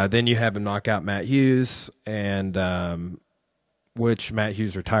then you have him knock out Matt Hughes, and which Matt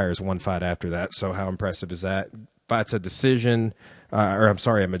Hughes retires one fight after that. So how impressive is that? Fights a decision, a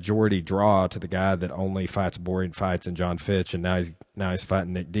majority draw to the guy that only fights boring fights in John Fitch, and now he's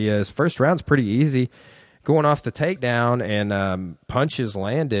fighting Nick Diaz. First round's pretty easy, going off the takedown, and punches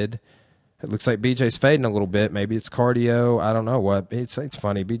landed. It looks like BJ's fading a little bit. Maybe it's cardio. I don't know what. It's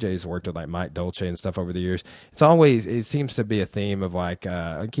funny. BJ's worked with like Mike Dolce and stuff over the years. It seems to be a theme of like,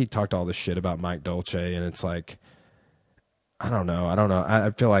 he talked all this shit about Mike Dolce, and it's like, I don't know.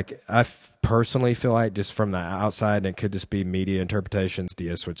 I feel like, personally feel like just from the outside, and it could just be media interpretations,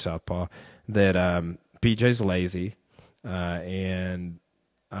 Diaz switch southpaw, that BJ's lazy, and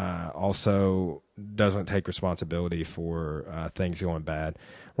also doesn't take responsibility for things going bad.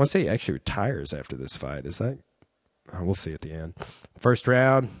 Once he actually retires after this fight, is that? We'll see at the end. First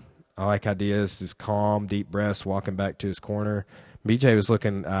round, I like how Diaz just calm, deep breaths, walking back to his corner. BJ was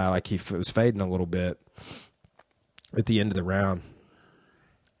looking like he was fading a little bit at the end of the round.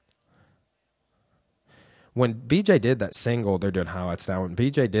 When BJ did that single, they're doing highlights now. When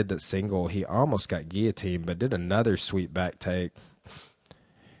BJ did that single, he almost got guillotined, but did another sweet back take.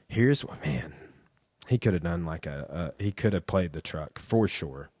 Here's what, man, he could have done like he could have played the truck for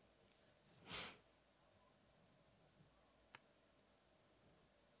sure.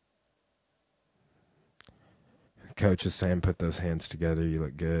 Coach is saying, put those hands together. You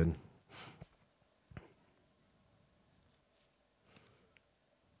look good.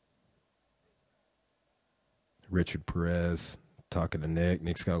 Richard Perez talking to Nick.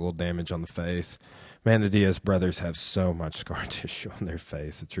 Nick's got a little damage on the face. Man, the Diaz brothers have so much scar tissue on their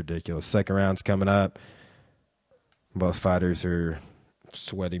face. It's ridiculous. Second round's coming up. Both fighters are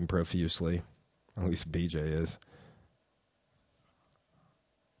sweating profusely. At least BJ is.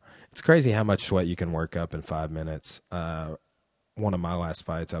 It's crazy how much sweat you can work up in 5 minutes. One of my last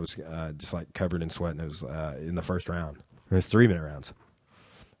fights, I was just like covered in sweat, and it was in the first round. It was 3-minute rounds.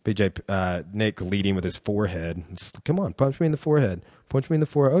 Nick leading with his forehead. Just, come on, punch me in the forehead. Punch me in the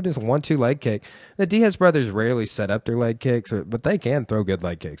forehead. Oh, just 1-2 leg kick. The Diaz brothers rarely set up their leg kicks, but they can throw good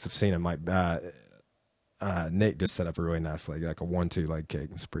leg kicks. I've seen them. Like Nick just set up a really nice leg, like a 1-2 leg kick.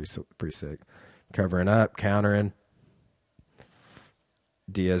 It's pretty sick. Covering up, countering.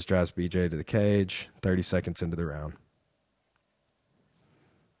 Diaz drives BJ to the cage. 30 seconds into the round.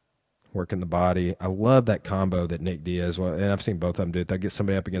 Working the body. I love that combo that Nick Diaz, and I've seen both of them do it. They'll get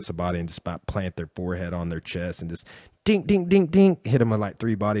somebody up against the body and just about plant their forehead on their chest and just dink, dink, dink, dink, hit them with like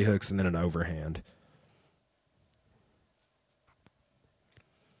 3 body hooks and then an overhand.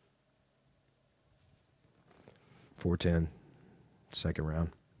 .410, second round.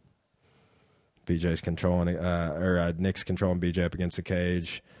 BJ's controlling, Nick's controlling BJ up against the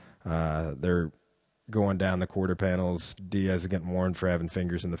cage. They're going down the quarter panels. Diaz is getting warned for having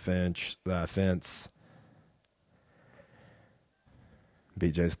fingers in the fence.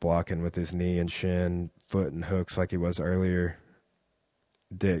 BJ's blocking with his knee and shin, foot and hooks like he was earlier.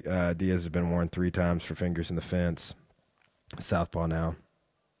 Diaz has been warned 3 times for fingers in the fence. Southpaw now.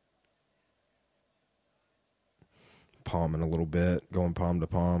 Palming a little bit, going palm to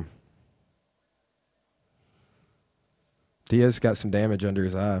palm. Diaz got some damage under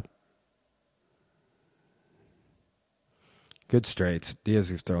his eye. Good straights. Diaz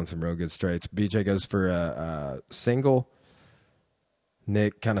is throwing some real good straights. BJ goes for a single.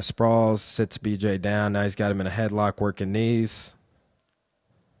 Nick kind of sprawls, sits BJ down. Now he's got him in a headlock, working knees.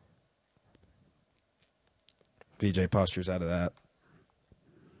 BJ postures out of that.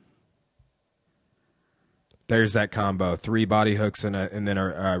 There's that combo. 3 body hooks and then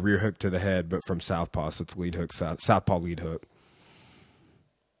a rear hook to the head, but from southpaw, so it's lead hook, southpaw lead hook.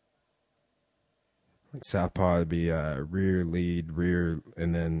 Southpaw would be rear, lead, rear,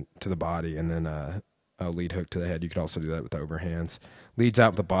 and then to the body, and then a lead hook to the head. You could also do that with the overhands. Leads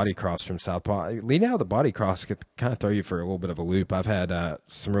out with the body cross from southpaw. Leading out with the body cross could kind of throw you for a little bit of a loop. I've had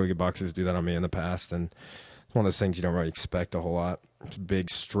some really good boxers do that on me in the past, and it's one of those things you don't really expect a whole lot. It's a big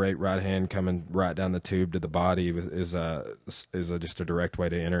straight right hand coming right down the tube to the body is just a direct way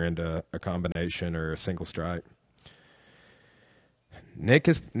to enter into a combination or a single strike. Nick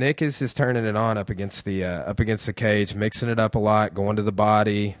is just turning it on up against the cage, mixing it up a lot, going to the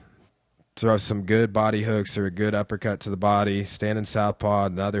body, throw some good body hooks or a good uppercut to the body, standing southpaw,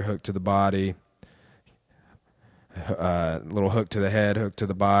 another hook to the body, little hook to the head, hook to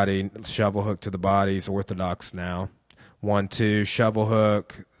the body, shovel hook to the body. He's orthodox now. 1-2, shovel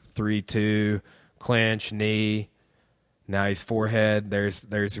hook, 3-2, clinch, knee. Now he's forehead.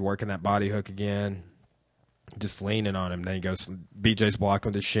 There's working that body hook again. Just leaning on him. Then he goes, BJ's blocking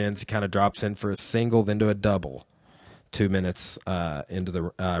with his shins. He kind of drops in for a single, then to a double. 2 minutes into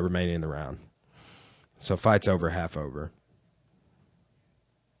the remaining in the round. So fight's over, half over.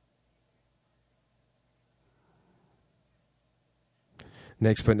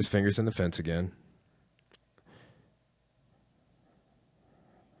 Nick's putting his fingers in the fence again.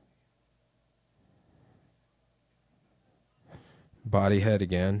 Body head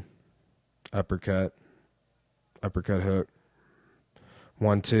again. Uppercut. Uppercut hook.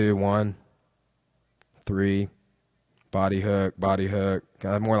 1-2, 1, 3. Body hook, body hook.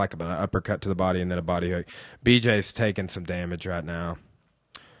 More like an uppercut to the body and then a body hook. BJ's taking some damage right now.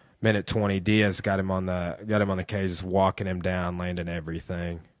 Minute 20, Diaz got him on the cage, just walking him down, landing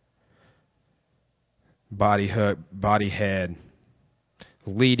everything. Body hook, body head,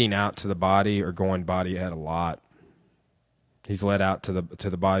 leading out to the body or going body head a lot. He's led out to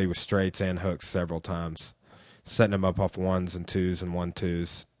the body with straights and hooks several times, setting him up off 1s and 2s and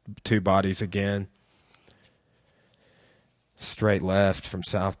 1-2s. 2 bodies again. Straight left from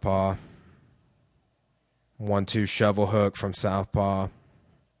southpaw. 1-2 shovel hook from southpaw.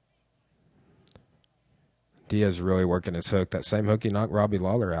 Diaz really working his hook. That same hook he knocked Robbie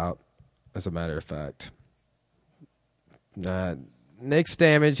Lawler out, as a matter of fact. Nick's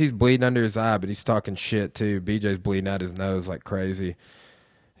damaged. He's bleeding under his eye, but he's talking shit too. BJ's bleeding out his nose like crazy.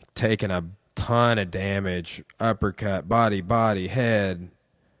 Taking a ton of damage. Uppercut, body, head.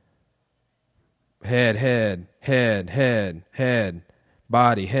 Head.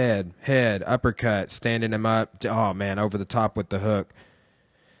 Body, head. Uppercut, standing him up. Oh, man, over the top with the hook.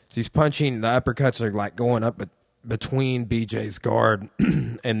 So he's punching. The uppercuts are like going up between BJ's guard,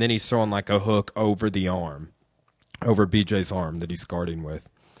 and then he's throwing like a hook over the arm, over BJ's arm that he's guarding with.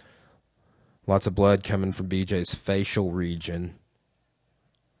 Lots of blood coming from BJ's facial region.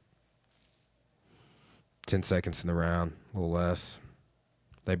 10 seconds in the round, a little less.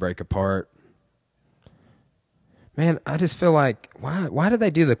 They break apart. Man, I just feel like, why do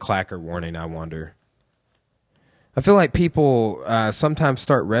they do the clacker warning, I wonder? I feel like people sometimes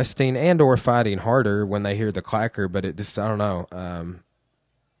start resting and or fighting harder when they hear the clacker, but it just, I don't know.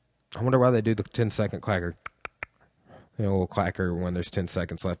 I wonder why they do the 10-second clacker. A little clacker when there's 10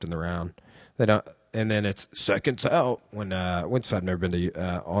 seconds left in the round. They don't, and then it's seconds out when I've never been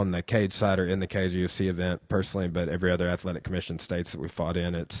to on the cage side or in the cage UFC event personally, but every other athletic commission states that we fought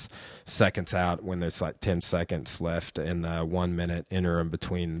in, it's seconds out when there's like 10 seconds left in the 1 minute interim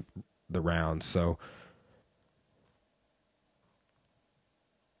between the rounds. So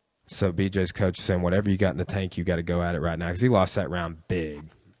BJ's coach is saying, whatever you got in the tank, you got to go at it right now, because he lost that round big.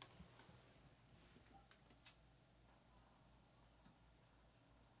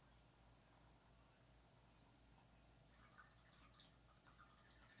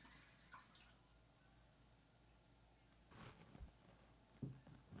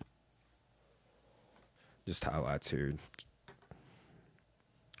 Just highlights here.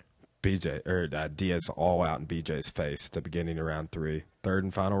 Diaz all out in BJ's face at the beginning of round 3. Third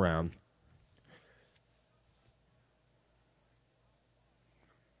and final round.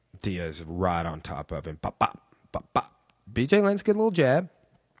 Diaz right on top of him. Pop, pop, pop, pop. BJ lands a good little jab.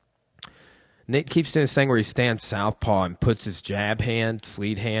 Nick keeps doing this thing where he stands southpaw and puts his jab hand,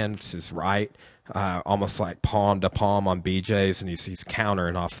 lead hand, his right, almost like palm to palm on BJ's, and he's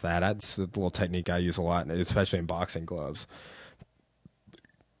countering off that. That's a little technique I use a lot, especially in boxing gloves.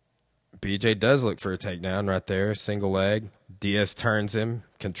 BJ does look for a takedown right there, single leg. Diaz turns him,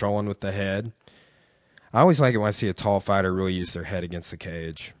 controlling with the head. I always like it when I see a tall fighter really use their head against the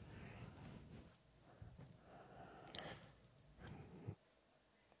cage.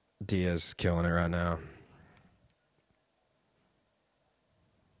 Diaz is killing it right now.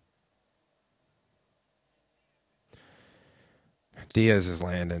 Diaz is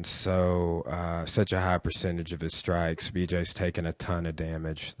landing such a high percentage of his strikes. BJ's taking a ton of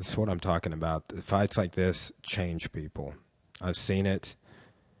damage. That's what I'm talking about. Fights like this change people. I've seen it.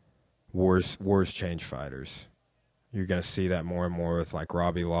 Wars change fighters. You're going to see that more and more with like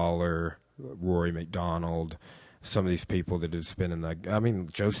Robbie Lawler, Rory McDonald, some of these people that have been in the.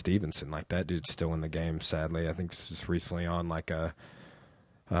 Joe Stevenson, like that dude's still in the game. Sadly, I think this is recently on like a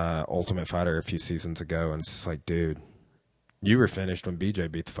Ultimate Fighter a few seasons ago, and it's just like, dude. You were finished when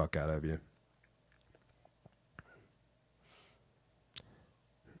BJ beat the fuck out of you.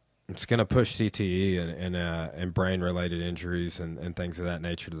 It's going to push CTE and brain related injuries and things of that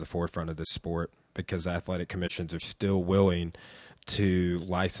nature to the forefront of this sport because athletic commissions are still willing to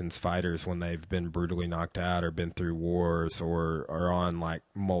license fighters when they've been brutally knocked out or been through wars or are on like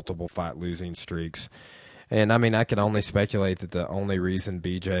multiple fight losing streaks. And I mean, I can only speculate that the only reason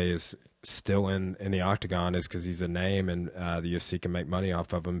BJ is still in the octagon is because he's a name and the UFC can make money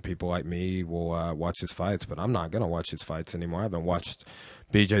off of him. People like me will watch his fights, but I'm not going to watch his fights anymore. I haven't watched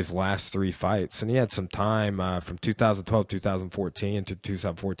BJ's last 3 fights, and he had some time from 2012, 2014 to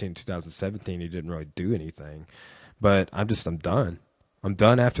 2014, 2017. He didn't really do anything, but I'm done. I'm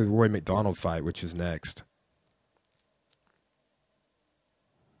done after the Roy McDonald fight, which is next.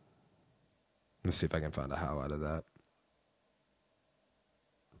 Let's see if I can find a highlight of that.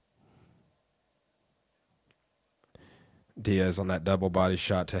 Diaz on that double body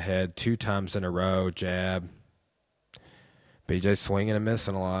shot to head 2 times in a row, jab. BJ swinging and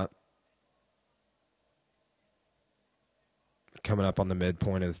missing a lot. Coming up on the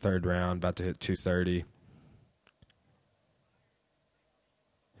midpoint of the 3rd round, about to hit 230.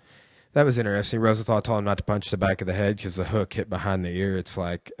 That was interesting. Rosenthal told him not to punch the back of the head because the hook hit behind the ear. It's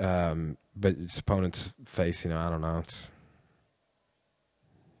like, but his opponent's face, I don't know.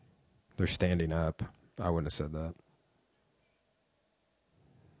 They're standing up. I wouldn't have said that.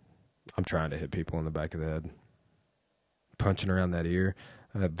 I'm trying to hit people in the back of the head. Punching around that ear.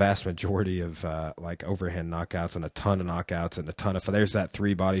 A vast majority of like overhand knockouts and a ton of knockouts and a ton of there's that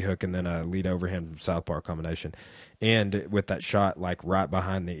 3 body hook and then a lead overhand from southpaw combination, and with that shot like right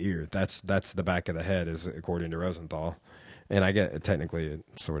behind the ear, that's the back of the head, is according to Rosenthal, and I get it, technically it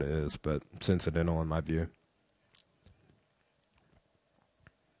sort of is, but it's incidental in my view.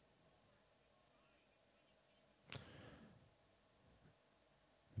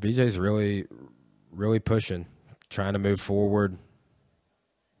 BJ's really pushing, trying to move forward.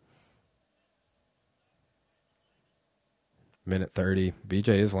 Minute 30.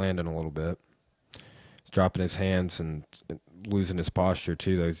 BJ is landing a little bit. He's dropping his hands and losing his posture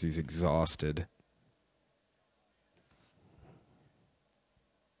too, though he's exhausted.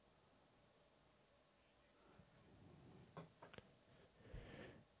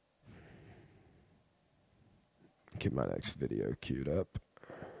 Get my next video queued up.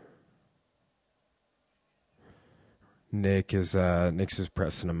 Nick's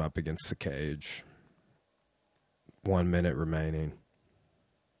pressing him up against the cage. 1 minute remaining.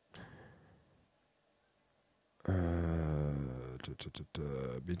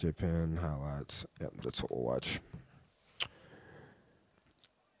 BJ Penn highlights. Yep, that's what we'll watch.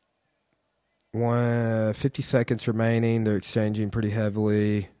 50 seconds remaining. They're exchanging pretty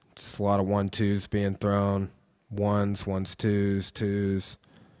heavily. Just a lot of 1-2s being thrown. Ones, 2s, 2s.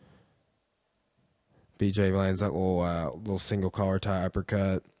 BJ lands that little single collar tie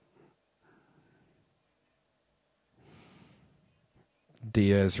uppercut.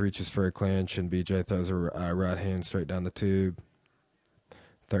 Diaz reaches for a clinch, and BJ throws a right hand straight down the tube.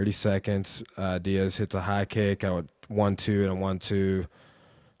 30 seconds. Diaz hits a high kick, a 1-2 and a 1-2.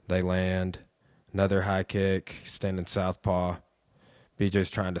 They land. Another high kick, standing southpaw. BJ's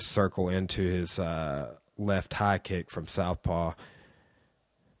trying to circle into his left high kick from southpaw.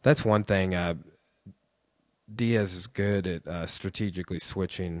 That's one thing. Diaz is good at strategically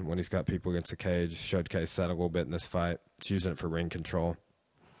switching when he's got people against the cage. Showcased that a little bit in this fight. He's using it for ring control.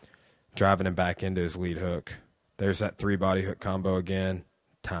 Driving him back into his lead hook. There's that 3 body hook combo again.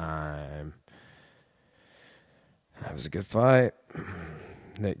 Time. That was a good fight.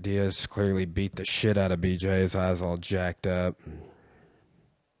 Nick Diaz clearly beat the shit out of BJ. His eyes all jacked up.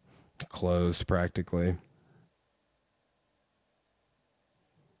 Closed practically.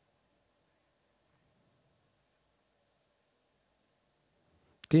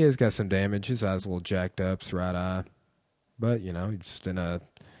 Diaz got some damage. His eyes a little jacked up, his right eye. But, he's just in a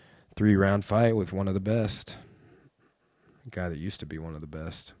 3-round fight with one of the best. A guy that used to be one of the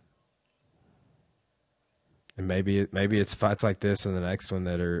best. And maybe it's fights like this and the next one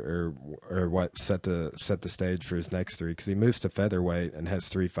that are what set the stage for his next 3, because he moves to featherweight and has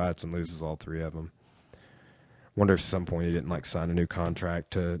 3 fights and loses all 3 of them. Wonder if at some point he didn't sign a new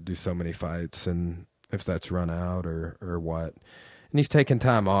contract to do so many fights, and if that's run out or what. And he's taking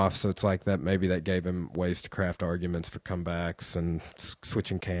time off, so it's like that. Maybe that gave him ways to craft arguments for comebacks and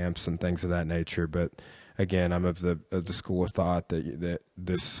switching camps and things of that nature. But again, I'm of the school of thought that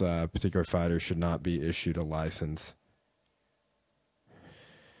this particular fighter should not be issued a license.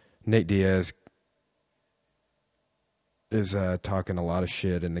 Nate Diaz is talking a lot of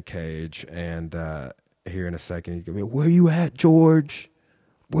shit in the cage, and here in a second. He's going to be, where you at, George?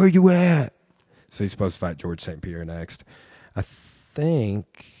 Where you at? So he's supposed to fight George St. Pierre next. I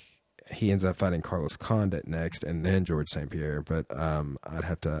think he ends up fighting Carlos Condit next, and then George St. Pierre. But I'd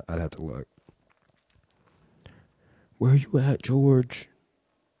have to look. Where you at, George?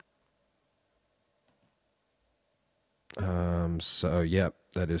 So yep,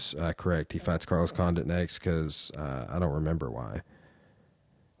 that is correct. He fights Carlos Condit next because I don't remember why.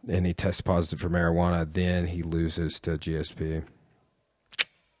 And he tests positive for marijuana. Then he loses to GSP.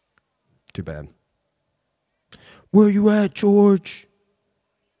 Too bad. Where you at, George?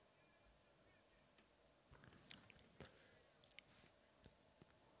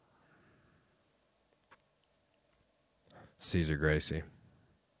 Cesar Gracie.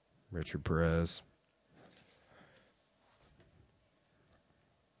 Richard Perez.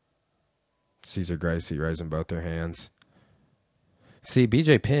 Cesar Gracie raising both their hands. See,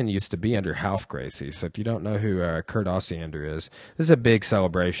 BJ Penn used to be under Ralph Gracie, so if you don't know who Kurt Osiander is, this is a big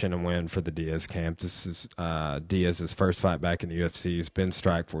celebration and win for the Diaz camp. This is Diaz's first fight back in the UFC. He's been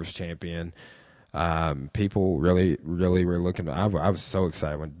Strikeforce champion. People really, really were looking. I was so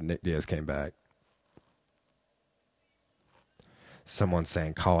excited when Nick Diaz came back. Someone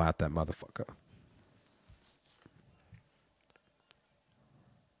saying, call out that motherfucker.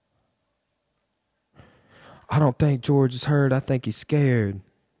 I don't think George is hurt. I think he's scared.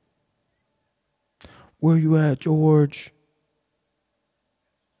 Where you at, George?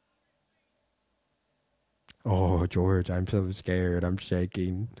 Oh, George, I'm so scared. I'm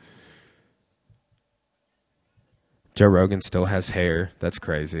shaking. Joe Rogan still has hair. That's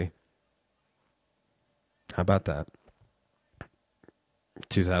crazy. How about that?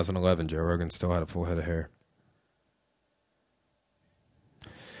 2011, Joe Rogan still had a full head of hair.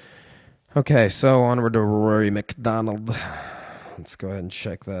 Okay, so onward to Rory McDonald. Let's go ahead and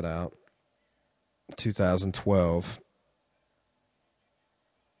check that out. 2012.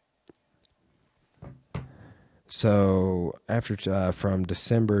 So after from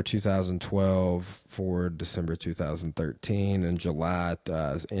December 2012 for December 2013 and July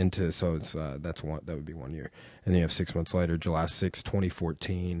into, so it's that would be 1 year, and then you have 6 months later, July 6,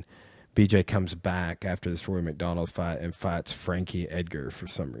 2014. BJ comes back after this Rory McDonald fight and fights Frankie Edgar for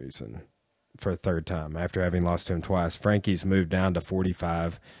some reason. For a third time after having lost to him twice. Frankie's moved down to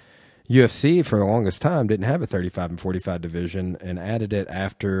 45. UFC for the longest time didn't have a 35 and 45 division and added it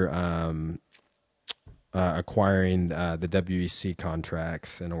after acquiring the WEC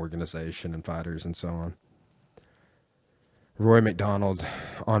contracts and organization and fighters and so on. Roy McDonald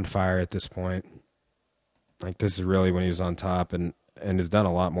on fire at this point. Like, this is really when he was on top and has done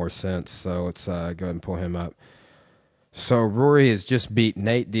a lot more since. So let's go ahead and pull him up. So Rory has just beat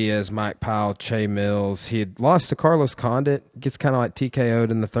Nate Diaz, Mike Powell, Che Mills. He had lost to Carlos Condit. Gets kind of like TKO'd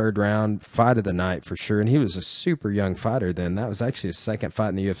in the third round. Fight of the night for sure. And he was a super young fighter then. That was actually his second fight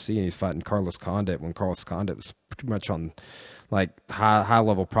in the UFC, and he's fighting Carlos Condit when Carlos Condit was pretty much on like high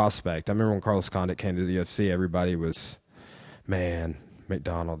level prospect. I remember when Carlos Condit came to the UFC, everybody was, man,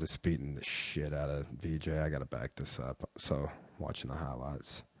 McDonald is beating the shit out of BJ. I got to back this up. So watching the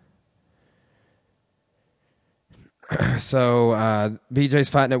highlights. So BJ's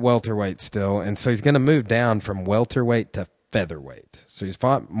fighting at welterweight still, and so he's going to move down from welterweight to featherweight. So he's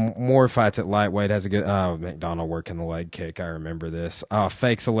fought more fights at lightweight. Has a good McDonald working the leg kick. I remember this.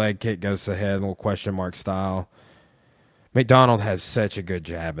 Fakes a leg kick, goes to the head, little question mark style. McDonald has such a good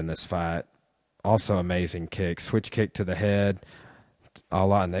jab in this fight. Also amazing kick, switch kick to the head.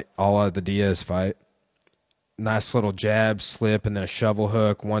 All of the Diaz fight. Nice little jab, slip, and then a shovel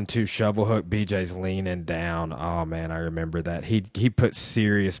hook. 1-2 shovel hook. BJ's leaning down. Oh, man, I remember that. He put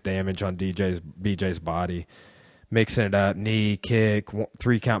serious damage on BJ's body. Mixing it up. Knee, kick,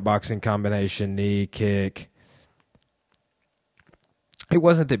 3-count boxing combination, knee, kick. It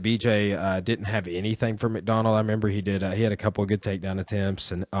wasn't that BJ didn't have anything for McDonald. I remember he did. He had a couple of good takedown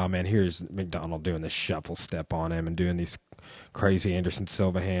attempts. And, oh, man, here's McDonald doing the shuffle step on him and doing these crazy Anderson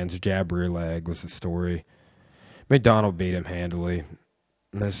Silva hands. Jab rear leg was the story. McDonald beat him handily.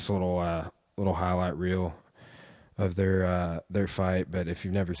 This little highlight reel of their fight. But if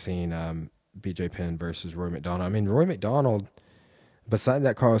you've never seen BJ Penn versus Roy McDonald, I mean, Roy McDonald, besides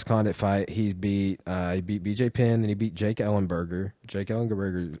that Carlos Condit fight, he beat BJ Penn and he beat Jake Ellenberger. Jake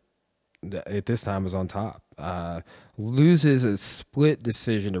Ellenberger at this time was on top. Loses a split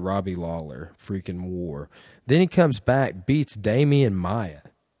decision to Robbie Lawler. Freaking war. Then he comes back, beats Damian Maia.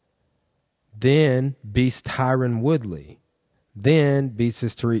 Then beats Tyron Woodley. Then beats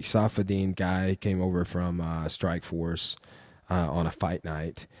this Tariq Safadine guy. He came over from Strikeforce on a fight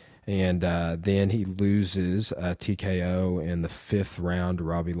night. And then he loses TKO in the 5th round to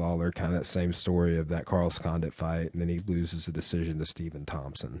Robbie Lawler, kind of that same story of that Carlos Condit fight. And then he loses a decision to Stephen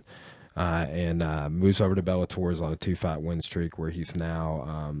Thompson. And moves over to Bellator, is on a 2-fight win streak where he's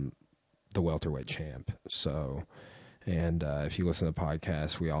now the welterweight champ. So, and if you listen to the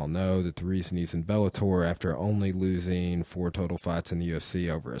podcast, we all know that the reason he's in Bellator after only losing 4 total fights in the UFC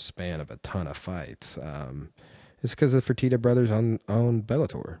over a span of a ton of fights is because the Fertitta brothers own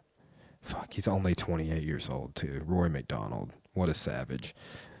Bellator. Fuck, he's only 28 years old, too. Rory McDonald. What a savage.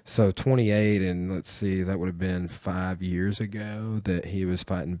 So 28, and let's see, that would have been 5 years ago that he was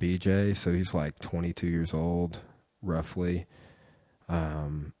fighting BJ. So he's like 22 years old, roughly,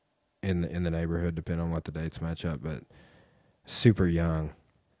 in the neighborhood, depending on what the dates match up. But super young.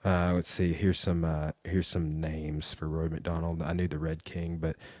 Let's see. Here's some names for Rory McDonald. I knew the Red King,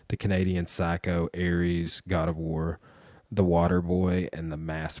 but the Canadian Psycho, Aries, God of War, the Water Boy, and the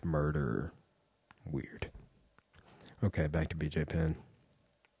Mass Murderer. Weird. Okay, back to BJ Penn.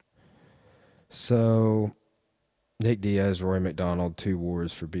 So, Nick Diaz, Rory McDonald, 2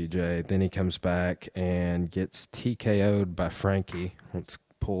 wars for BJ. Then he comes back and gets TKO'd by Frankie. Let's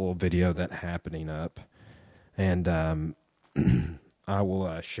pull a video of that happening up. And I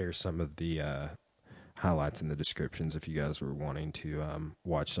will share some of the highlights in the descriptions if you guys were wanting to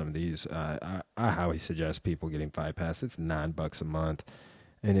watch some of these. I highly suggest people getting Fight Pass. It's $9 a month,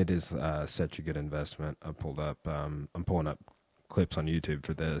 and it is such a good investment. I pulled up. I'm pulling up clips on YouTube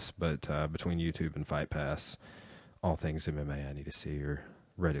for this, but between YouTube and Fight Pass, all things MMA I need to see are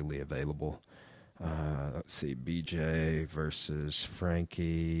readily available. Let's see, BJ versus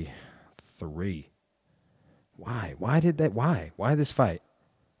Frankie 3. Why? Why did that? Why? Why this fight?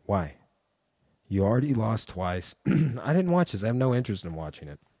 Why? You already lost twice. I didn't watch this. I have no interest in watching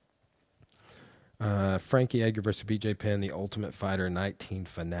it. Frankie Edgar versus BJ Penn, the Ultimate Fighter 19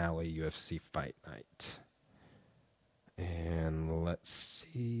 finale UFC Fight Night. And let's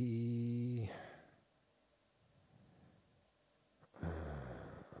see.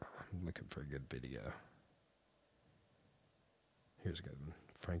 I'm looking for a good video. Here's a good one.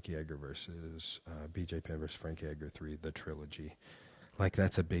 Frankie Edgar versus BJ Penn versus Frankie Edgar 3, the trilogy. Like,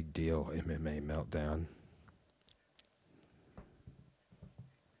 that's a big deal, MMA Meltdown.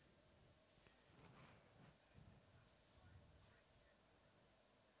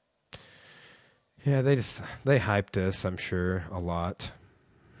 Yeah, they hyped us, I'm sure, a lot.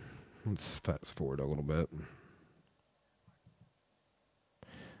 Let's fast forward a little bit.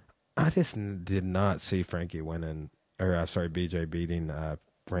 I just did not see Frankie winning, or BJ beating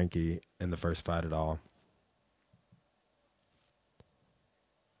Frankie in the first fight at all.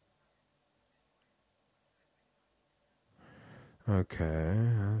 Okay,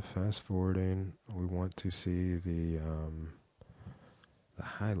 fast forwarding. We want to see the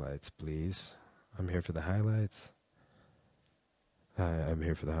highlights, please. I'm here for the highlights. I'm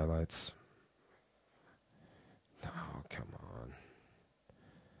here for the highlights. Oh, come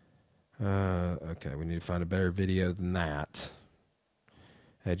on. Okay, we need to find a better video than that.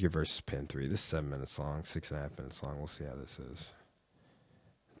 Edgar versus Penn 3. This is 7 minutes long, 6.5 minutes long. We'll see how this is.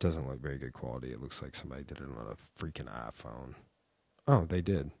 It doesn't look very good quality. It looks like somebody did it on a freaking iPhone. Oh, they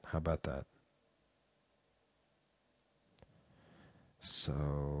did. How about that?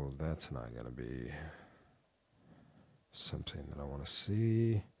 So that's not going to be something that I want to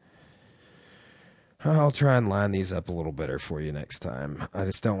see. I'll try and line these up a little better for you next time. I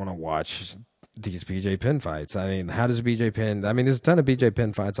just don't want to watch these BJ Penn fights. I mean, how does BJ Penn... I mean, there's a ton of BJ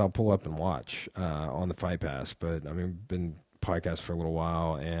Penn fights I'll pull up and watch on the Fight Pass, but I mean, we've been podcast for a little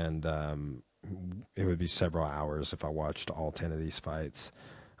while, and it would be several hours if I watched all 10 of these fights.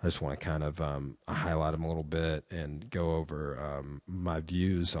 I just want to kind of highlight them a little bit and go over my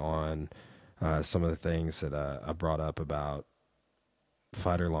views on some of the things that I brought up about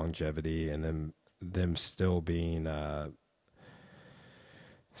fighter longevity and them still being allowed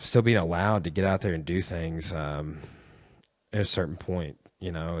to get out there and do things at a certain point.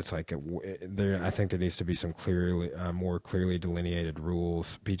 You know, it's like I think there needs to be some more clearly delineated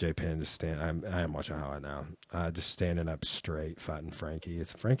rules. BJ Penn just I am watching a highlight now. Just standing up straight, fighting Frankie.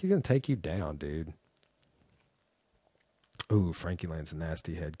 Frankie's gonna take you down, dude. Ooh, Frankie lands a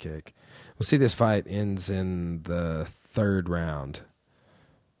nasty head kick. We'll see this fight ends in the 3rd round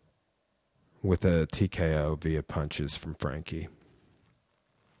with a TKO via punches from Frankie.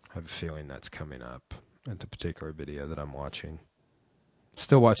 I have a feeling that's coming up at the particular video that I'm watching.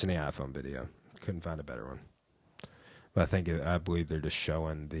 Still watching the iPhone video. Couldn't find a better one. But I believe they're just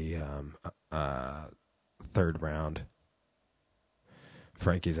showing the 3rd round.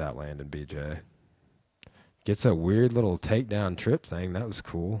 Frankie's outlanding BJ. Gets a weird little takedown trip thing. That was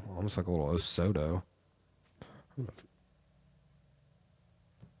cool. Almost like a little Osoto.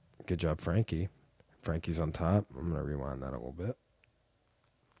 Good job, Frankie. Frankie's on top. I'm going to rewind that a little bit.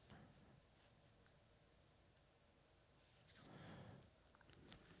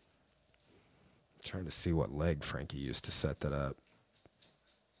 Trying to see what leg Frankie used to set that up.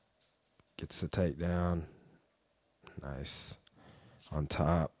 Gets the takedown. Nice. On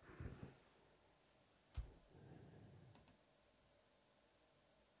top.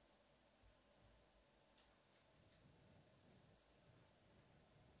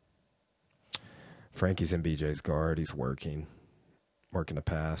 Frankie's in BJ's guard. He's working the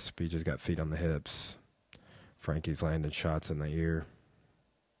pass. BJ's got feet on the hips. Frankie's landing shots in the ear.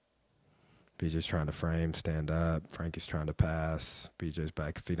 BJ's trying to frame, stand up. Frankie's trying to pass. BJ's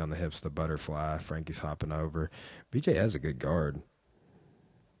back, feet on the hips, the butterfly. Frankie's hopping over. BJ has a good guard.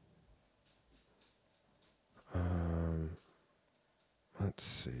 Let's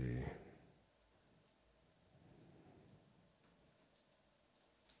see.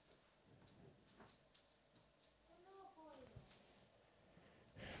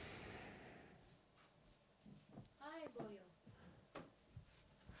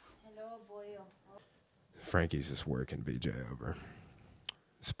 Frankie's just working BJ over.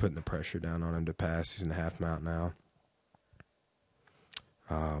 Just putting the pressure down on him to pass. He's in the half mount now.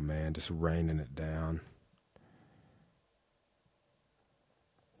 Oh, man, just raining it down.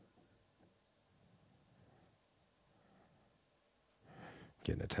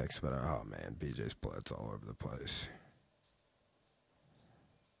 Getting a text about, oh, man, BJ's blood's all over the place.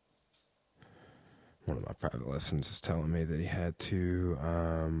 One of my private lessons is telling me that he has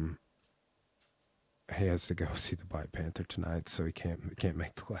to go see the Black Panther tonight, so he can't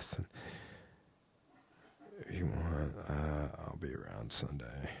make the lesson. If you want, I'll be around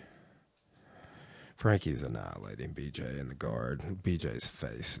Sunday. Frankie's annihilating BJ in the guard. BJ's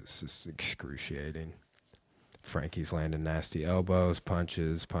face is just excruciating. Frankie's landing nasty elbows,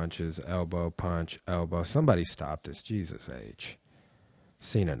 punches, elbow, punch, elbow. Somebody stop this. Jesus H.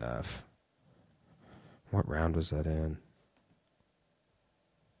 Seen enough. What round was that in?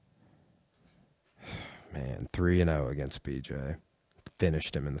 Man, 3-0 against BJ.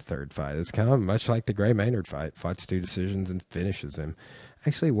 Finished him in the third fight. It's kind of much like the Gray Maynard fight. Fights 2 decisions and finishes him.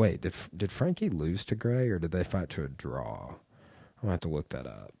 Actually, wait. Did Frankie lose to Gray, or did they fight to a draw? I'm going to have to look that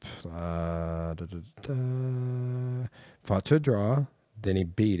up. Fought to a draw. Then he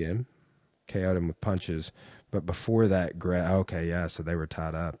beat him. KO'd him with punches. But before that, Gray... Okay, yeah, so they were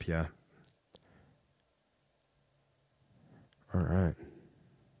tied up, yeah. All right.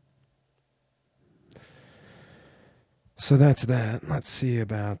 So that's that. Let's see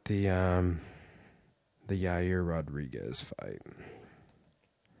about the Yair Rodriguez fight.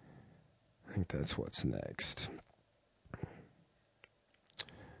 I think that's what's next.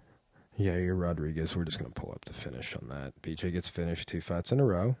 Yair Rodriguez, we're just going to pull up the finish on that. BJ gets finished 2 fights in a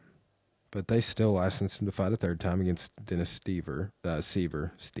row, but they still licensed him to fight a third time against Dennis Stever.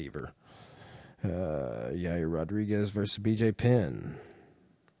 Yair Rodriguez versus BJ Penn.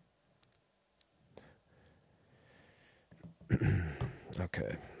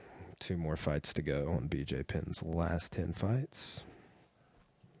 Okay, 2 more fights to go on BJ Penn's last 10 fights.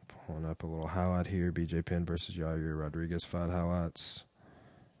 Pulling up a little highlight here. BJ Penn versus Yair Rodriguez fight highlights.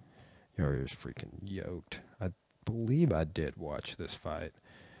 Yair's freaking yoked. I believe I did watch this fight.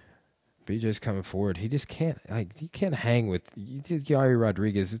 BJ's coming forward. He just can't, you can't hang with Yair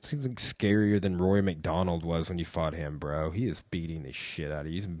Rodriguez. It seems like scarier than Rory McDonald was when you fought him, bro. He is beating the shit out of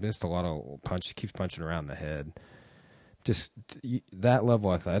you. He's missed a lot of punches. He keeps punching around the head. Just that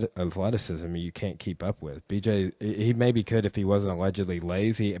level of athleticism you can't keep up with. BJ, he maybe could if he wasn't allegedly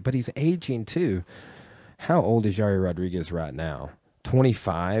lazy, but he's aging too. How old is Yair Rodriguez right now?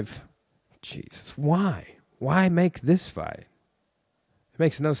 25? Jesus. Why? Why make this fight? It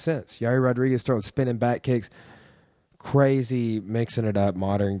makes no sense. Yair Rodriguez throwing spinning back kicks. Crazy, mixing it up,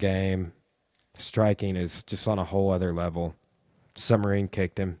 modern game. Striking is just on a whole other level. Submarine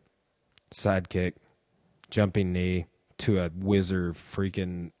kicked him. Side kick. Jumping knee to a whizzer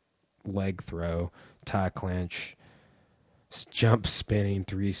freaking leg throw. Tie clinch. Jump spinning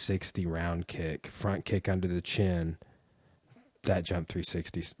 360 round kick. Front kick under the chin. That jump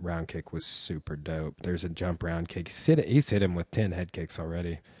 360 round kick was super dope. There's a jump round kick. He's hit him with 10 head kicks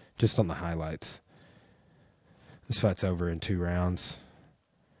already, just on the highlights. This fight's over in 2 rounds.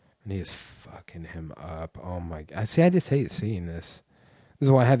 And he is fucking him up. Oh my God. See, I just hate seeing this. This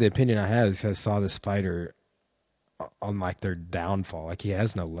is why I have the opinion I have, because I saw this fighter on like their downfall. Like he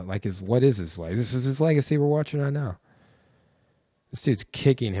has no, like what is his legacy? This is his legacy we're watching right now. This dude's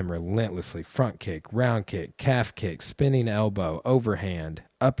kicking him relentlessly. Front kick, round kick, calf kick, spinning elbow, overhand,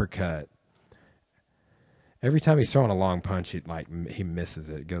 uppercut. Every time he's throwing a long punch, he misses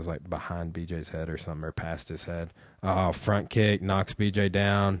it. It goes like behind BJ's head or something, or past his head. Oh, front kick, knocks BJ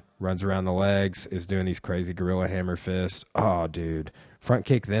down, runs around the legs, is doing these crazy gorilla hammer fists. Oh, dude. Front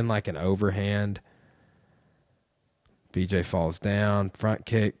kick, then like an overhand. BJ falls down, front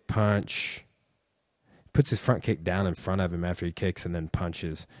kick, punch. Puts his front kick down in front of him after he kicks and then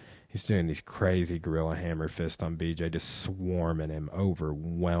punches. He's doing these crazy gorilla hammer fists on BJ, just swarming him,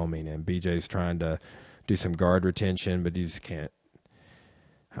 overwhelming him. BJ's trying to do some guard retention, but he just can't.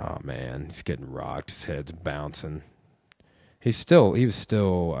 Oh, man, he's getting rocked. His head's bouncing. He was still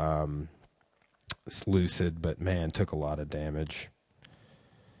lucid, but, man, took a lot of damage.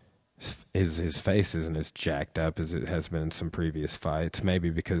 His face isn't as jacked up as it has been in some previous fights.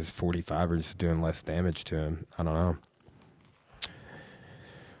 Maybe because 45ers is doing less damage to him. I don't know.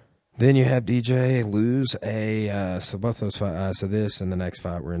 Then you have DJ lose so both those fights, so this and the next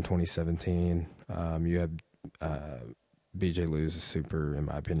fight were in 2017. You have BJ lose in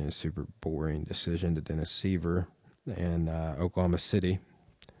my opinion, a super boring decision to Dennis Seaver in Oklahoma City.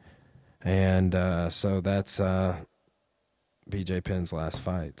 And so that's BJ Penn's last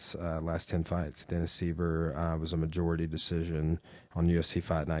 10 fights. Dennis Seaver was a majority decision on UFC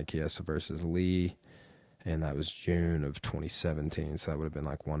Fight Night, Chiesa versus Lee. And that was June of 2017, so that would have been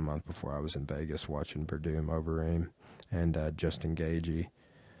like 1 month before I was in Vegas watching Verdum Overeem and Justin Gaethje.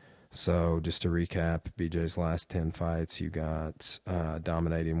 So just to recap, BJ's last 10 fights, you got a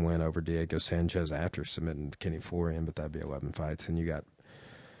dominating win over Diego Sanchez after submitting Kenny Florian, but that'd be 11 fights. And you got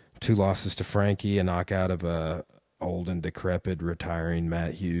 2 losses to Frankie, a knockout of a old and decrepit retiring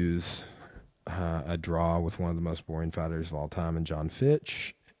Matt Hughes, a draw with one of the most boring fighters of all time in John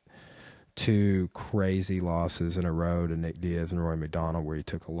Fitch, 2 crazy losses in a row to Nick Diaz and Roy McDonald, where he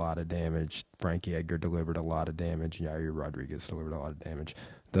took a lot of damage. Frankie Edgar delivered a lot of damage, and Yair Rodriguez delivered a lot of damage.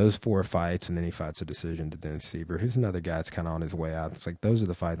 Those 4 fights, and then he fights a decision to Dennis Seaver, who's another guy that's kind of on his way out. It's like those are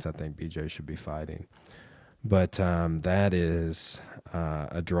the fights I think BJ should be fighting. But that is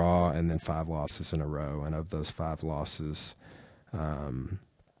a draw and then 5 losses in a row. And of those 5 losses,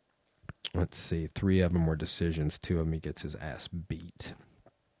 let's see, 3 of them were decisions. 2 of them he gets his ass beat.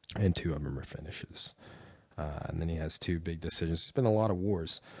 And 2 of them are finishes. And then he has 2 big decisions. It's been a lot of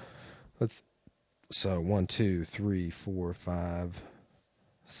wars. So 1, 2, 3, 4, 5,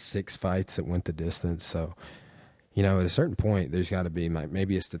 6 fights that went the distance. So, you know, at a certain point, there's got to be like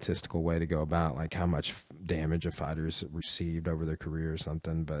maybe a statistical way to go about like how much damage a fighter's received over their career or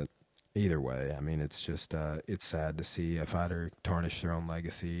something. But either way, I mean, it's just it's sad to see a fighter tarnish their own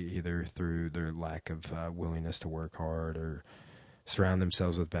legacy either through their lack of willingness to work hard or surround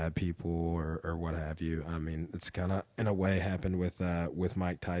themselves with bad people or what have you. I mean, it's kind of in a way happened with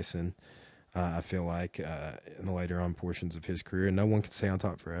Mike Tyson. I feel like in the later on portions of his career, no one can stay on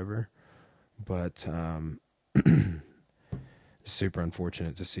top forever, but super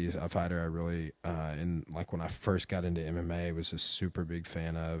unfortunate to see a fighter I really like when I first got into MMA was a super big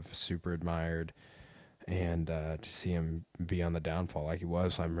fan of, super admired. And to see him be on the downfall like he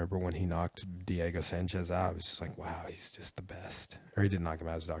was. I remember when he knocked Diego Sanchez out, I was just like, wow, he's just the best. Or he didn't knock him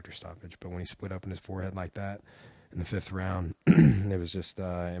out as a doctor stoppage, but when he split open his forehead like that in the 5th round, it was just,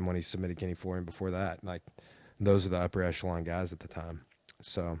 and when he submitted Kenny Florian before that, like, those are the upper echelon guys at the time.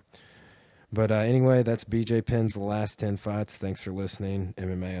 So, but anyway, that's BJ Penn's last 10 fights. Thanks for listening.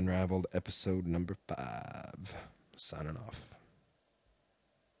 MMA Unraveled, episode number 5. Signing off.